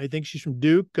 I think she's from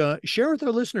Duke. Share with our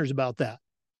listeners about that.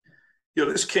 Yeah,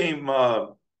 this came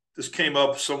up.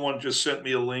 Someone just sent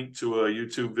me a link to a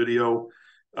YouTube video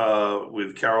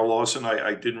with Kara Lawson.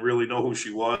 I didn't really know who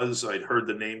she was. I'd heard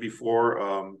the name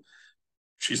before.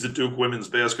 She's the Duke women's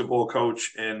basketball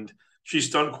coach, and she's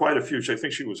done quite a few. I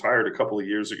think she was hired a couple of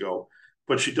years ago.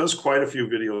 But she does quite a few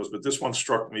videos, but this one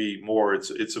struck me more.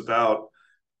 It's about,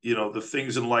 the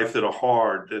things in life that are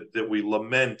hard, that we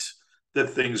lament that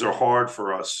things are hard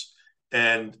for us.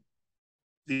 And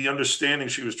the understanding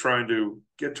she was trying to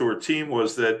get to her team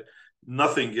was that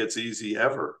nothing gets easy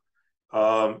ever.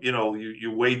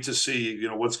 You wait to see,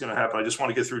 what's going to happen. I just want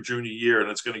to get through junior year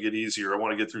and it's going to get easier. I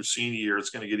want to get through senior year.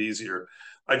 It's going to get easier.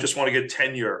 I just want to get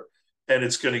tenure. And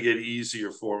it's going to get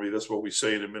easier for me. That's what we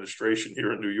say in administration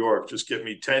here in New York. Just get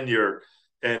me tenure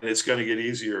and it's going to get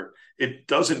easier. It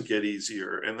doesn't get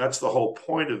easier. And that's the whole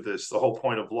point of this. The whole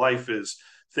point of life is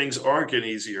things aren't getting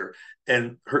easier.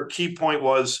 And her key point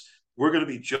was, we're going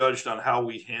to be judged on how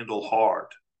we handle hard.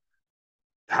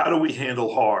 How do we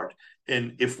handle hard?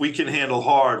 And if we can handle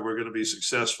hard, we're going to be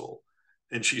successful.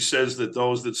 And she says that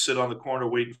those that sit on the corner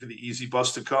waiting for the easy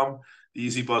bus to come, the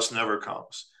easy bus never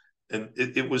comes. And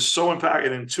it was so impactful.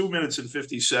 In 2 minutes and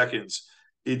 50 seconds,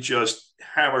 it just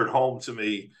hammered home to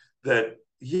me that,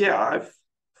 yeah, I've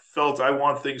felt I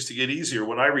want things to get easier.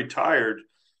 When I retired,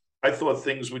 I thought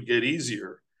things would get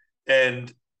easier.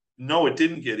 And no, it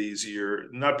didn't get easier,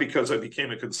 not because I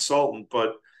became a consultant,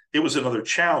 but it was another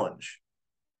challenge.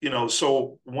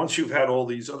 So once you've had all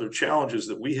these other challenges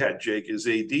that we had, Jake, as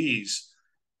ADs,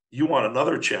 you want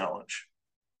another challenge.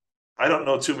 I don't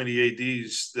know too many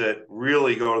ADs that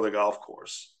really go to the golf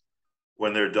course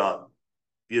when they're done,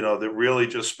 that really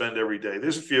just spend every day.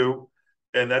 There's a few,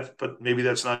 but maybe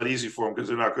that's not easy for them because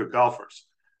they're not good golfers.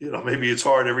 Maybe it's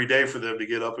hard every day for them to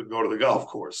get up and go to the golf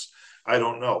course. I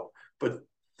don't know. But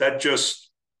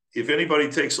if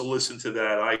anybody takes a listen to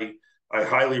that, I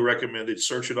highly recommend it.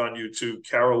 Search it on YouTube,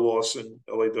 Kara Lawson,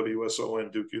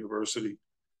 Lawson, Duke University.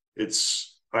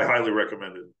 I highly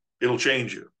recommend it. It'll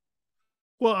change you.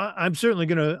 Well, I'm certainly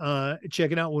going to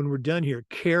check it out when we're done here.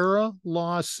 Kara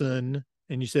Lawson,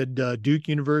 and you said Duke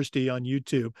University on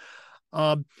YouTube.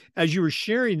 As you were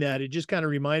sharing that, it just kind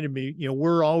of reminded me,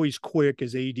 we're always quick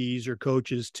as ADs or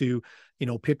coaches to,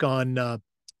 pick on, the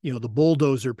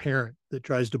bulldozer parent that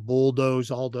tries to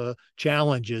bulldoze all the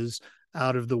challenges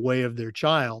out of the way of their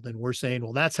child. And we're saying,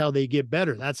 well, that's how they get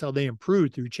better. That's how they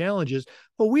improve through challenges.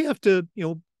 But we have to,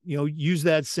 use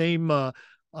that same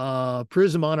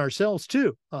prism on ourselves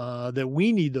too, that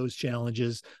we need those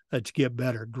challenges to get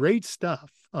better. Great stuff.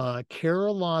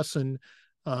 Kara Lawson,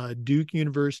 Duke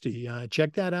University.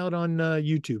 Check that out on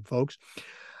YouTube, folks.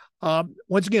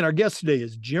 Once again, our guest today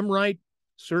is Jim Wright,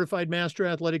 certified master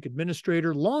athletic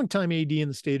administrator, longtime AD in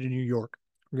the state of New York.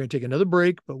 We're going to take another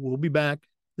break, but we'll be back.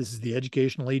 This is the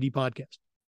Educational AD Podcast.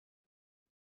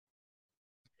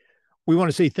 We want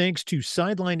to say thanks to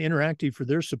Sideline Interactive for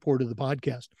their support of the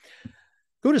podcast.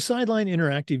 Go to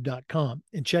sidelineinteractive.com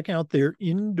and check out their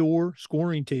indoor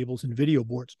scoring tables and video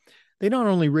boards. They not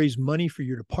only raise money for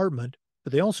your department,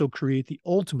 but they also create the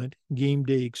ultimate game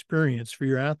day experience for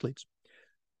your athletes.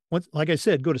 Like I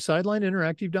said, go to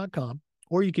sidelineinteractive.com,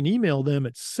 or you can email them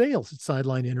at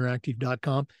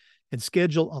sales@sidelineinteractive.com and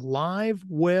schedule a live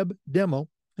web demo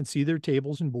and see their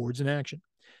tables and boards in action.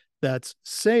 That's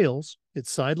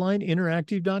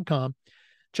sales@sidelineinteractive.com.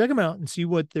 Check them out and see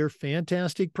what their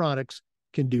fantastic products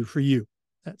can do for you.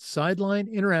 That's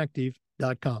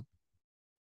sidelineinteractive.com.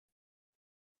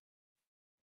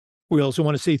 We also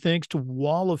want to say thanks to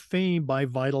Wall of Fame by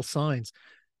Vital Signs.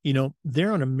 You know,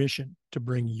 they're on a mission to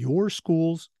bring your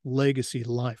school's legacy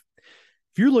to life.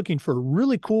 If you're looking for a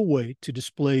really cool way to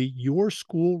display your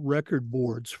school record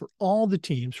boards for all the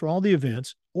teams, for all the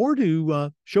events, or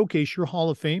to showcase your Hall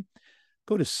of Fame,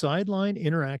 go to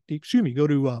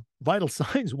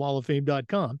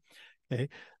vitalsignswalloffame.com. Okay.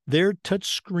 Their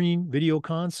touchscreen video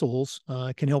consoles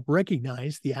can help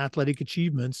recognize the athletic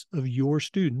achievements of your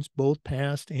students, both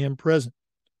past and present.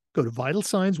 Go to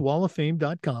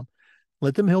vitalsignswalloffame.com.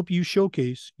 Let them help you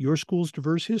showcase your school's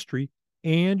diverse history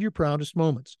and your proudest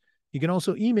moments. You can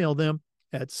also email them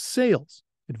at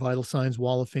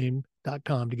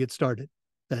sales@vitalsignswalloffame.com to get started.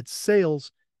 That's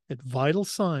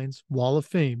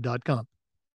sales@vitalsignswalloffame.com.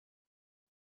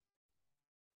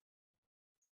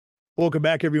 Welcome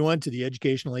back, everyone, to the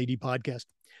Educational AD Podcast.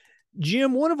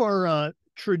 Jim, one of our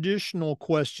traditional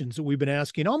questions that we've been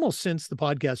asking almost since the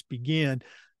podcast began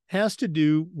has to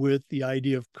do with the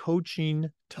idea of coaching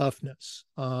toughness.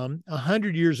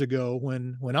 100 years ago,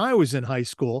 when I was in high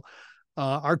school,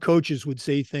 our coaches would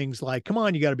say things like, "Come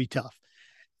on, you got to be tough."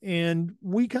 And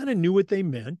we kind of knew what they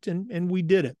meant, and we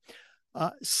did it.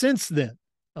 Since then,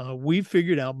 we've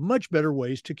figured out much better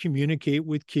ways to communicate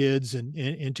with kids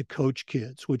and to coach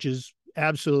kids, which is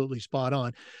absolutely spot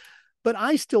on. But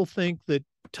I still think that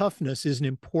toughness is an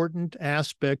important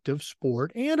aspect of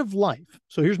sport and of life.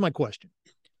 So here's my question.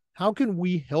 How can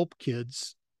we help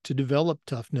kids to develop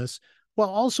toughness while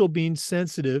also being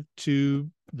sensitive to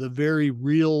the very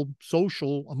real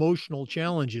social, emotional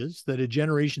challenges that a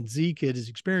Generation Z kid is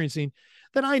experiencing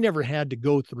that I never had to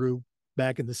go through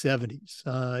back in the 70s?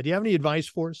 Do you have any advice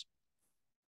for us?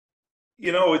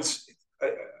 You know,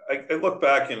 I look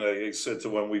back and I said to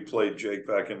when we played, Jake,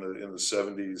 back in the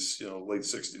 70s, you know, late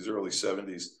 60s, early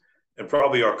 70s, and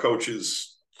probably our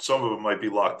coaches, some of them might be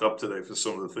locked up today for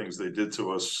some of the things they did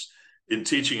to us in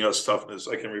teaching us toughness.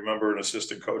 I can remember an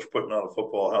assistant coach putting on a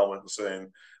football helmet and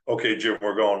saying, "Okay, Jim,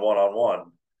 we're going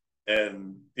one-on-one."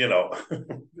 And, you know,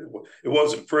 it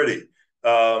wasn't pretty.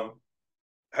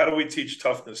 How do we teach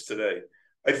toughness today?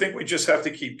 I think we just have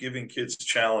to keep giving kids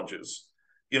challenges,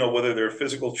 you know, whether they're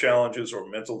physical challenges or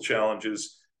mental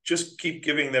challenges. Just keep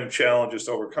giving them challenges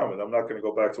to overcome it. I'm not going to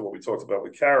go back to what we talked about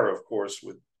with Kara, of course,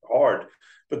 with hard,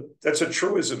 but that's a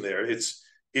truism there. It's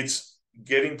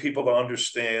getting people to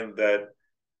understand that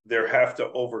they have to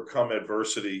overcome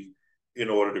adversity in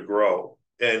order to grow.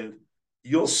 And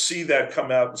you'll see that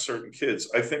come out in certain kids.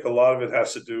 I think a lot of it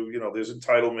has to do, you know, there's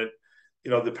entitlement. You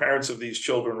know, the parents of these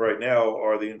children right now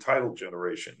are the entitled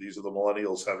generation. These are the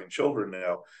millennials having children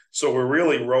now. So we're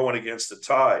really rowing against the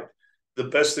tide. The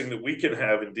best thing that we can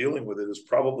have in dealing with it is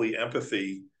probably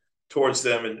empathy towards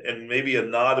them and maybe a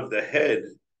nod of the head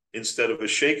instead of a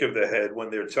shake of the head when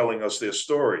they're telling us their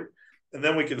story. And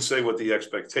then we can say what the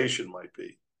expectation might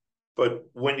be. But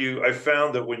I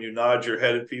found that when you nod your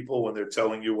head at people when they're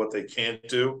telling you what they can't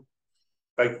do,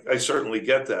 I certainly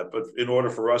get that. But in order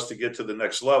for us to get to the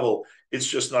next level, it's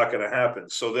just not going to happen.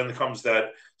 So then comes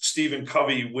that Stephen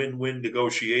Covey win-win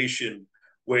negotiation,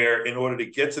 where in order to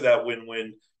get to that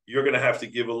win-win, you're going to have to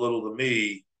give a little to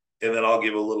me, and then I'll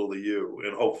give a little to you.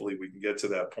 And hopefully we can get to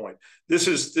that point. This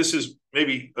is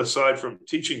maybe, aside from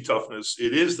teaching toughness,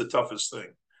 it is the toughest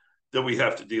thing that we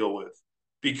have to deal with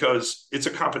because it's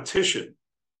a competition.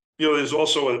 You know, there's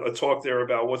also a talk there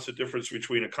about what's the difference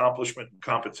between accomplishment and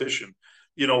competition.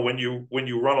 You know, when you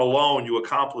run alone, you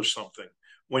accomplish something.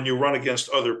 When you run against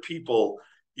other people,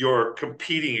 you're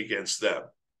competing against them.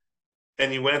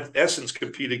 And you, in essence,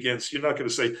 compete against, you're not going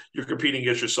to say you're competing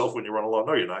against yourself when you run alone.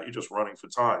 No, you're not. You're just running for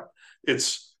time.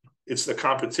 It's the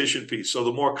competition piece. So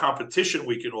the more competition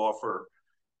we can offer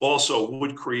also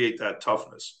would create that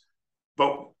toughness.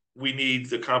 But we need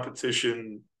the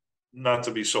competition not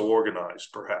to be so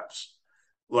organized, perhaps,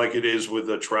 like it is with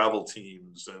the travel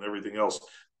teams and everything else.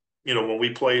 You know, when we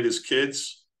played as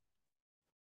kids,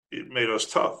 it made us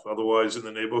tough. Otherwise, in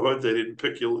the neighborhood, they didn't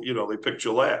pick you, you know, they picked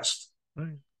you last.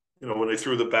 Right. You know, when they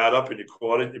threw the bat up and you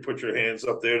caught it, and you put your hands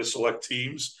up there to select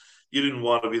teams, you didn't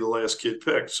want to be the last kid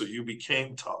picked. So you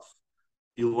became tough.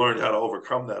 You learned how to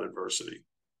overcome that adversity.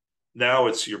 Now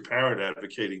it's your parent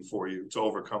advocating for you to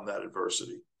overcome that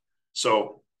adversity.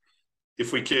 So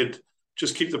if we could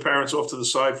just keep the parents off to the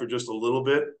side for just a little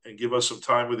bit and give us some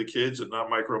time with the kids and not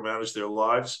micromanage their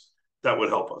lives, that would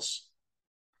help us.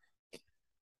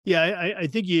 Yeah, I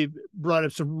think you brought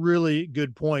up some really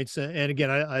good points. And again,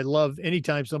 I love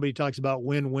anytime somebody talks about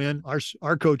win-win.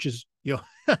 Our coaches,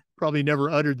 probably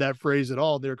never uttered that phrase at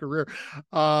all in their career.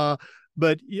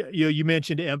 But you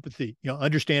mentioned empathy,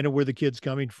 understanding where the kid's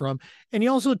coming from. And you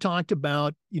also talked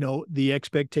about, the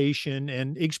expectation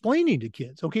and explaining to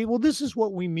kids, okay, well, this is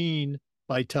what we mean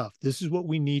by tough. This is what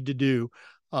we need to do.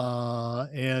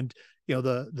 And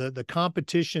the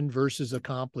competition versus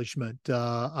accomplishment.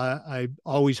 I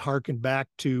always hearken back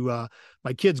to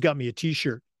my kids got me a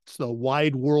T-shirt. It's the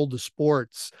Wide World of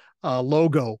Sports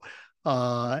logo,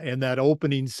 and that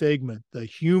opening segment, the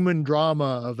human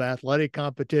drama of athletic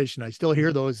competition. I still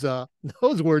hear those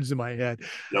words in my head.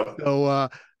 Yep. So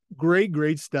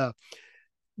great stuff.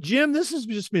 Jim, this has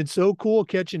just been so cool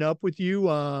catching up with you.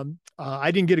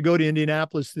 I didn't get to go to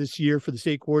Indianapolis this year for the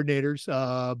state coordinators,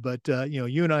 but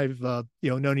you and I have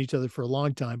known each other for a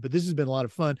long time. But this has been a lot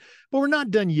of fun. But we're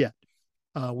not done yet.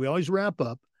 We always wrap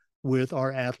up with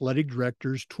our athletic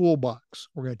director's toolbox.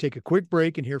 We're going to take a quick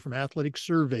break and hear from Athletic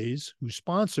Surveys, who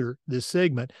sponsor this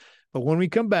segment. But when we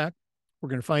come back, we're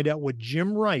going to find out what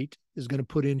Jim Wright is going to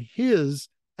put in his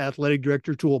athletic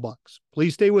director toolbox.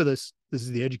 Please stay with us. This is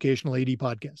the Educational AD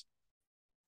Podcast.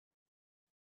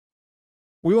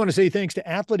 We want to say thanks to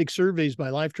Athletic Surveys by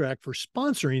Lifetrack for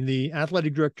sponsoring the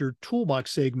Athletic Director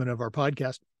Toolbox segment of our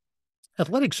podcast.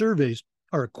 Athletic Surveys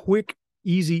are a quick,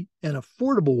 easy, and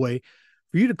affordable way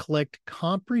for you to collect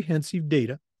comprehensive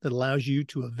data that allows you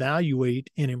to evaluate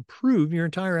and improve your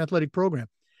entire athletic program.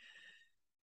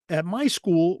 At my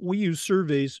school, we use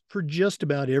surveys for just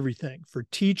about everything, for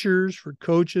teachers, for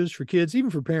coaches, for kids, even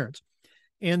for parents.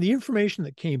 And the information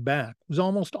that came back was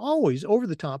almost always over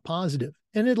the top positive,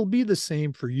 and it'll be the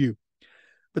same for you.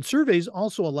 But surveys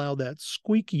also allow that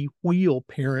squeaky wheel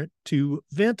parent to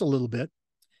vent a little bit.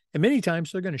 And many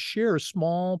times they're going to share a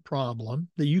small problem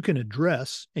that you can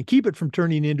address and keep it from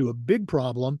turning into a big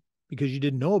problem because you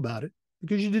didn't know about it,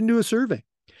 because you didn't do a survey.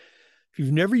 If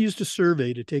you've never used a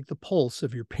survey to take the pulse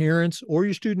of your parents or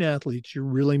your student athletes, you're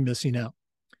really missing out.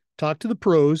 Talk to the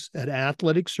pros at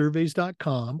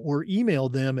athleticsurveys.com or email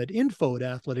them at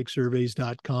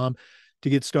info@athleticsurveys.com to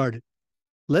get started.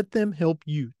 Let them help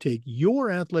you take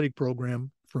your athletic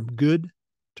program from good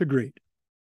to great.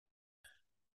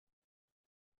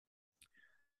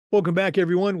 Welcome back,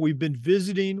 everyone. We've been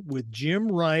visiting with Jim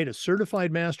Wright, a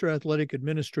certified master athletic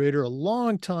administrator, a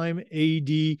longtime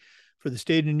AD for the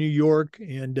state of New York,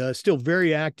 and still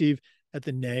very active at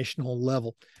the national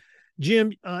level.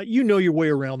 Jim, you know your way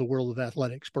around the world of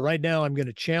athletics, but right now I'm going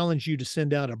to challenge you to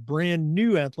send out a brand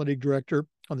new athletic director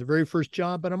on their very first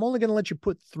job, but I'm only going to let you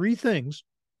put 3 things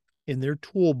in their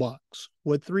toolbox.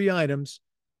 What 3 items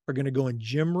are going to go in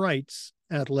Jim Wright's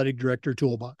athletic director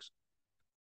toolbox?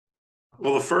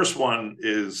 Well, the first one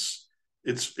is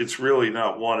it's really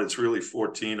not one, it's really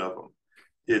 14 of them.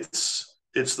 It's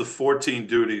the 14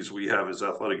 duties we have as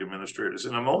athletic administrators.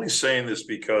 And I'm only saying this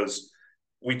because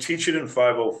we teach it in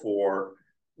 504.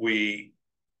 We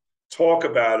talk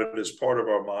about it as part of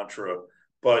our mantra,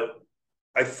 but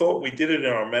I thought we did it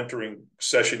in our mentoring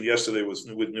session yesterday with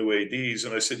new ADs.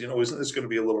 And I said, isn't this going to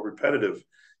be a little repetitive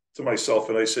to myself?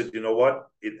 And I said, you know what?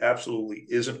 It absolutely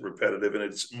isn't repetitive. And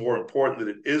it's more important that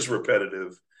it is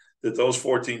repetitive, that those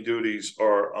 14 duties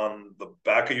are on the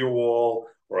back of your wall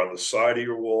or on the side of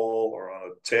your wall or on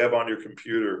a tab on your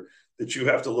computer, that you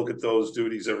have to look at those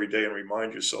duties every day and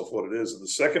remind yourself what it is. And the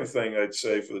second thing I'd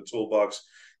say for the toolbox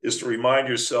is to remind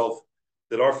yourself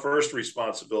that our first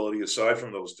responsibility, aside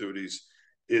from those duties,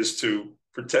 is to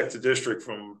protect the district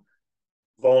from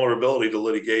vulnerability to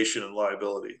litigation and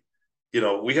liability.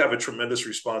 We have a tremendous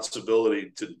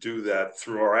responsibility to do that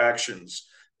through our actions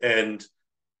and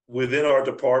within our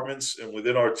departments and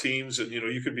within our teams. And,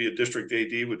 you could be a district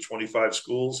AD with 25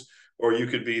 schools, or you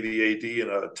could be the AD in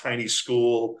a tiny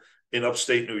school in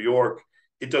upstate New York.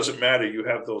 It doesn't matter. You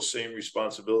have those same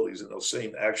responsibilities and those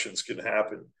same actions can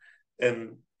happen.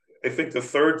 And I think the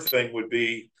third thing would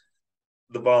be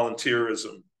the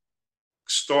volunteerism.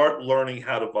 Start learning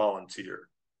how to volunteer.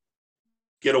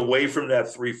 Get away from that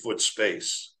 3-foot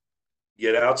space.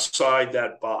 Get outside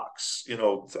that box.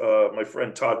 My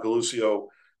friend Todd Galusio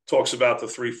talks about the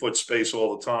 3-foot space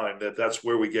all the time, that's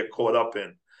where we get caught up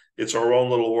in. It's our own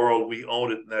little world. We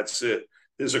own it, and that's it.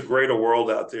 There's a greater world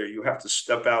out there. You have to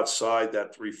step outside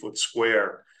that 3-foot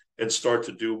square and start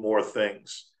to do more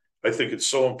things. I think it's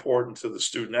so important to the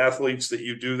student athletes that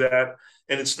you do that.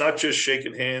 And it's not just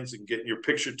shaking hands and getting your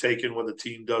picture taken when the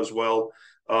team does well.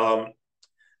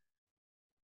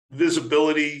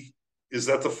 Visibility, is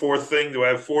that the fourth thing? Do I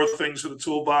have four things in the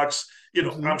toolbox?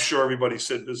 I'm sure everybody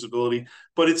said visibility,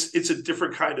 but it's a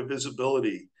different kind of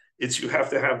visibility. You have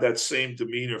to have that same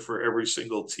demeanor for every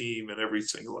single team and every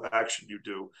single action you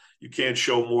do. You can't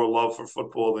show more love for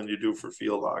football than you do for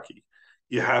field hockey.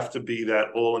 You have to be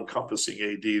that all-encompassing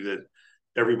AD that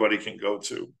everybody can go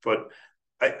to. But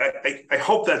I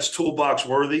hope that's toolbox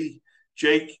worthy,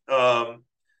 Jake.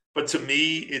 But to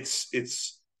me,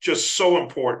 it's just so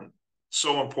important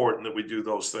that we do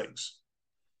those things.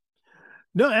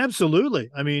 No, absolutely.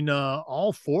 I mean,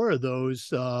 all four of those.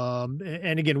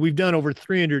 And again, we've done over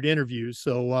 300 interviews,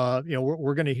 so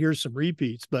we're going to hear some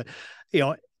repeats. But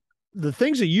the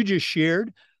things that you just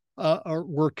shared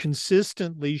were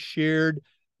consistently shared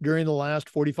during the last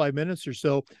 45 minutes or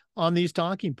so on these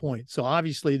talking points. So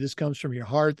obviously, this comes from your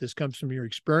heart. This comes from your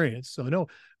experience. So no,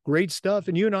 great stuff.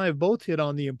 And you and I have both hit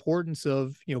on the importance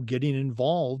of, getting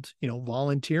involved,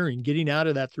 volunteering, getting out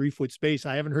of that 3-foot space.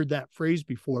 I haven't heard that phrase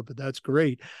before, but that's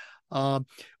great.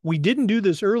 We didn't do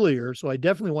this earlier, so I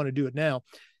definitely want to do it now.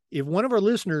 If one of our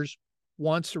listeners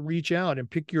wants to reach out and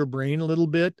pick your brain a little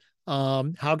bit,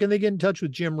 how can they get in touch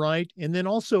with Jim Wright? And then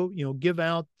also, give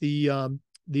out the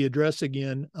address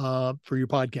again for your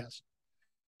podcast.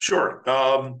 Sure.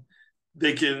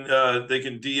 They can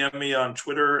DM me on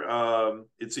Twitter.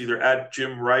 It's either at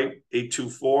Jim Wright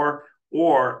 824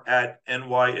 or at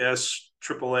NYS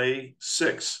AAA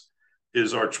 6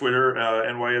 is our Twitter.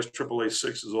 NYS AAA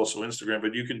 6 is also Instagram,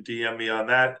 but you can DM me on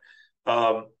that.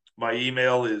 My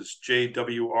email is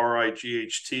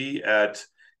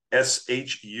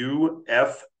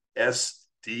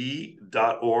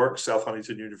jwright@shufsd.org, South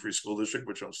Huntington Union Free School District,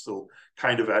 which I'm still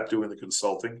kind of at doing the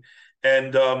consulting.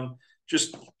 And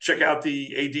just check out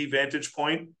the AD Vantage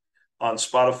Point on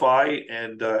Spotify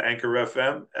and Anchor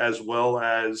FM, as well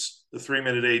as the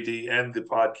 3-Minute AD and the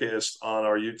podcast on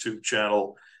our YouTube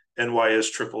channel,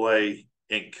 NYS AAA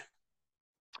Inc.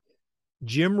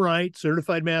 Jim Wright,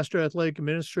 Certified Master Athletic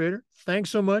Administrator, thanks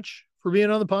so much for being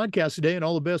on the podcast today, and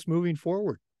all the best moving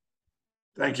forward.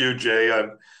 Thank you, Jay.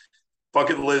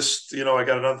 Bucket list, I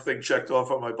got another thing checked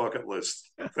off on my bucket list.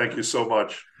 Thank you so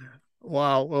much.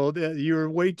 Wow. Well, you're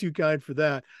way too kind for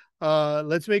that.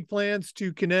 Let's make plans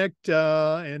to connect,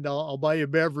 and I'll buy you a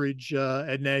beverage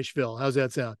at Nashville. How's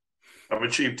that sound? I'm a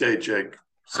cheap date, Jake,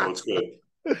 so it's good.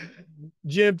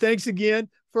 Jim, thanks again.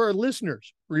 For our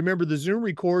listeners, remember the Zoom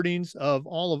recordings of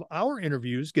all of our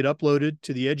interviews get uploaded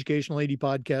to the Educational AD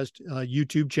Podcast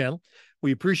YouTube channel.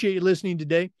 We appreciate you listening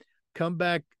today. Come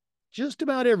back just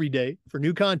about every day for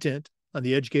new content on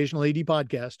the Educational AD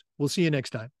Podcast. We'll see you next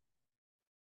time.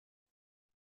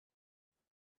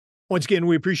 Once again,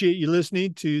 we appreciate you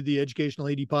listening to the Educational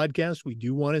AD Podcast. We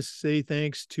do want to say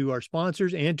thanks to our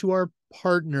sponsors and to our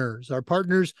partners. Our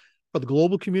partners are the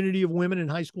global community of women in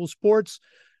high school sports.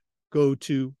 Go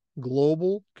to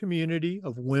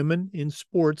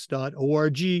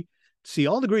globalcommunityofwomeninsports.org to see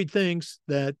all the great things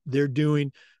that they're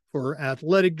doing for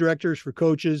athletic directors, for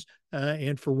coaches,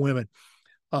 and for women.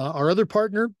 Our other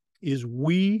partner is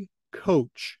We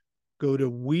Coach. Go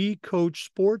to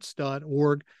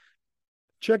wecoachsports.org.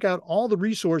 Check out all the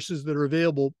resources that are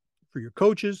available for your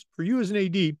coaches, for you as an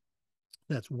AD.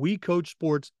 That's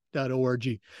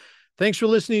wecoachsports.org. Thanks for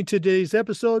listening to today's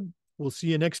episode. We'll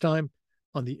see you next time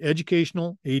on the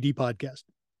Educational AD Podcast.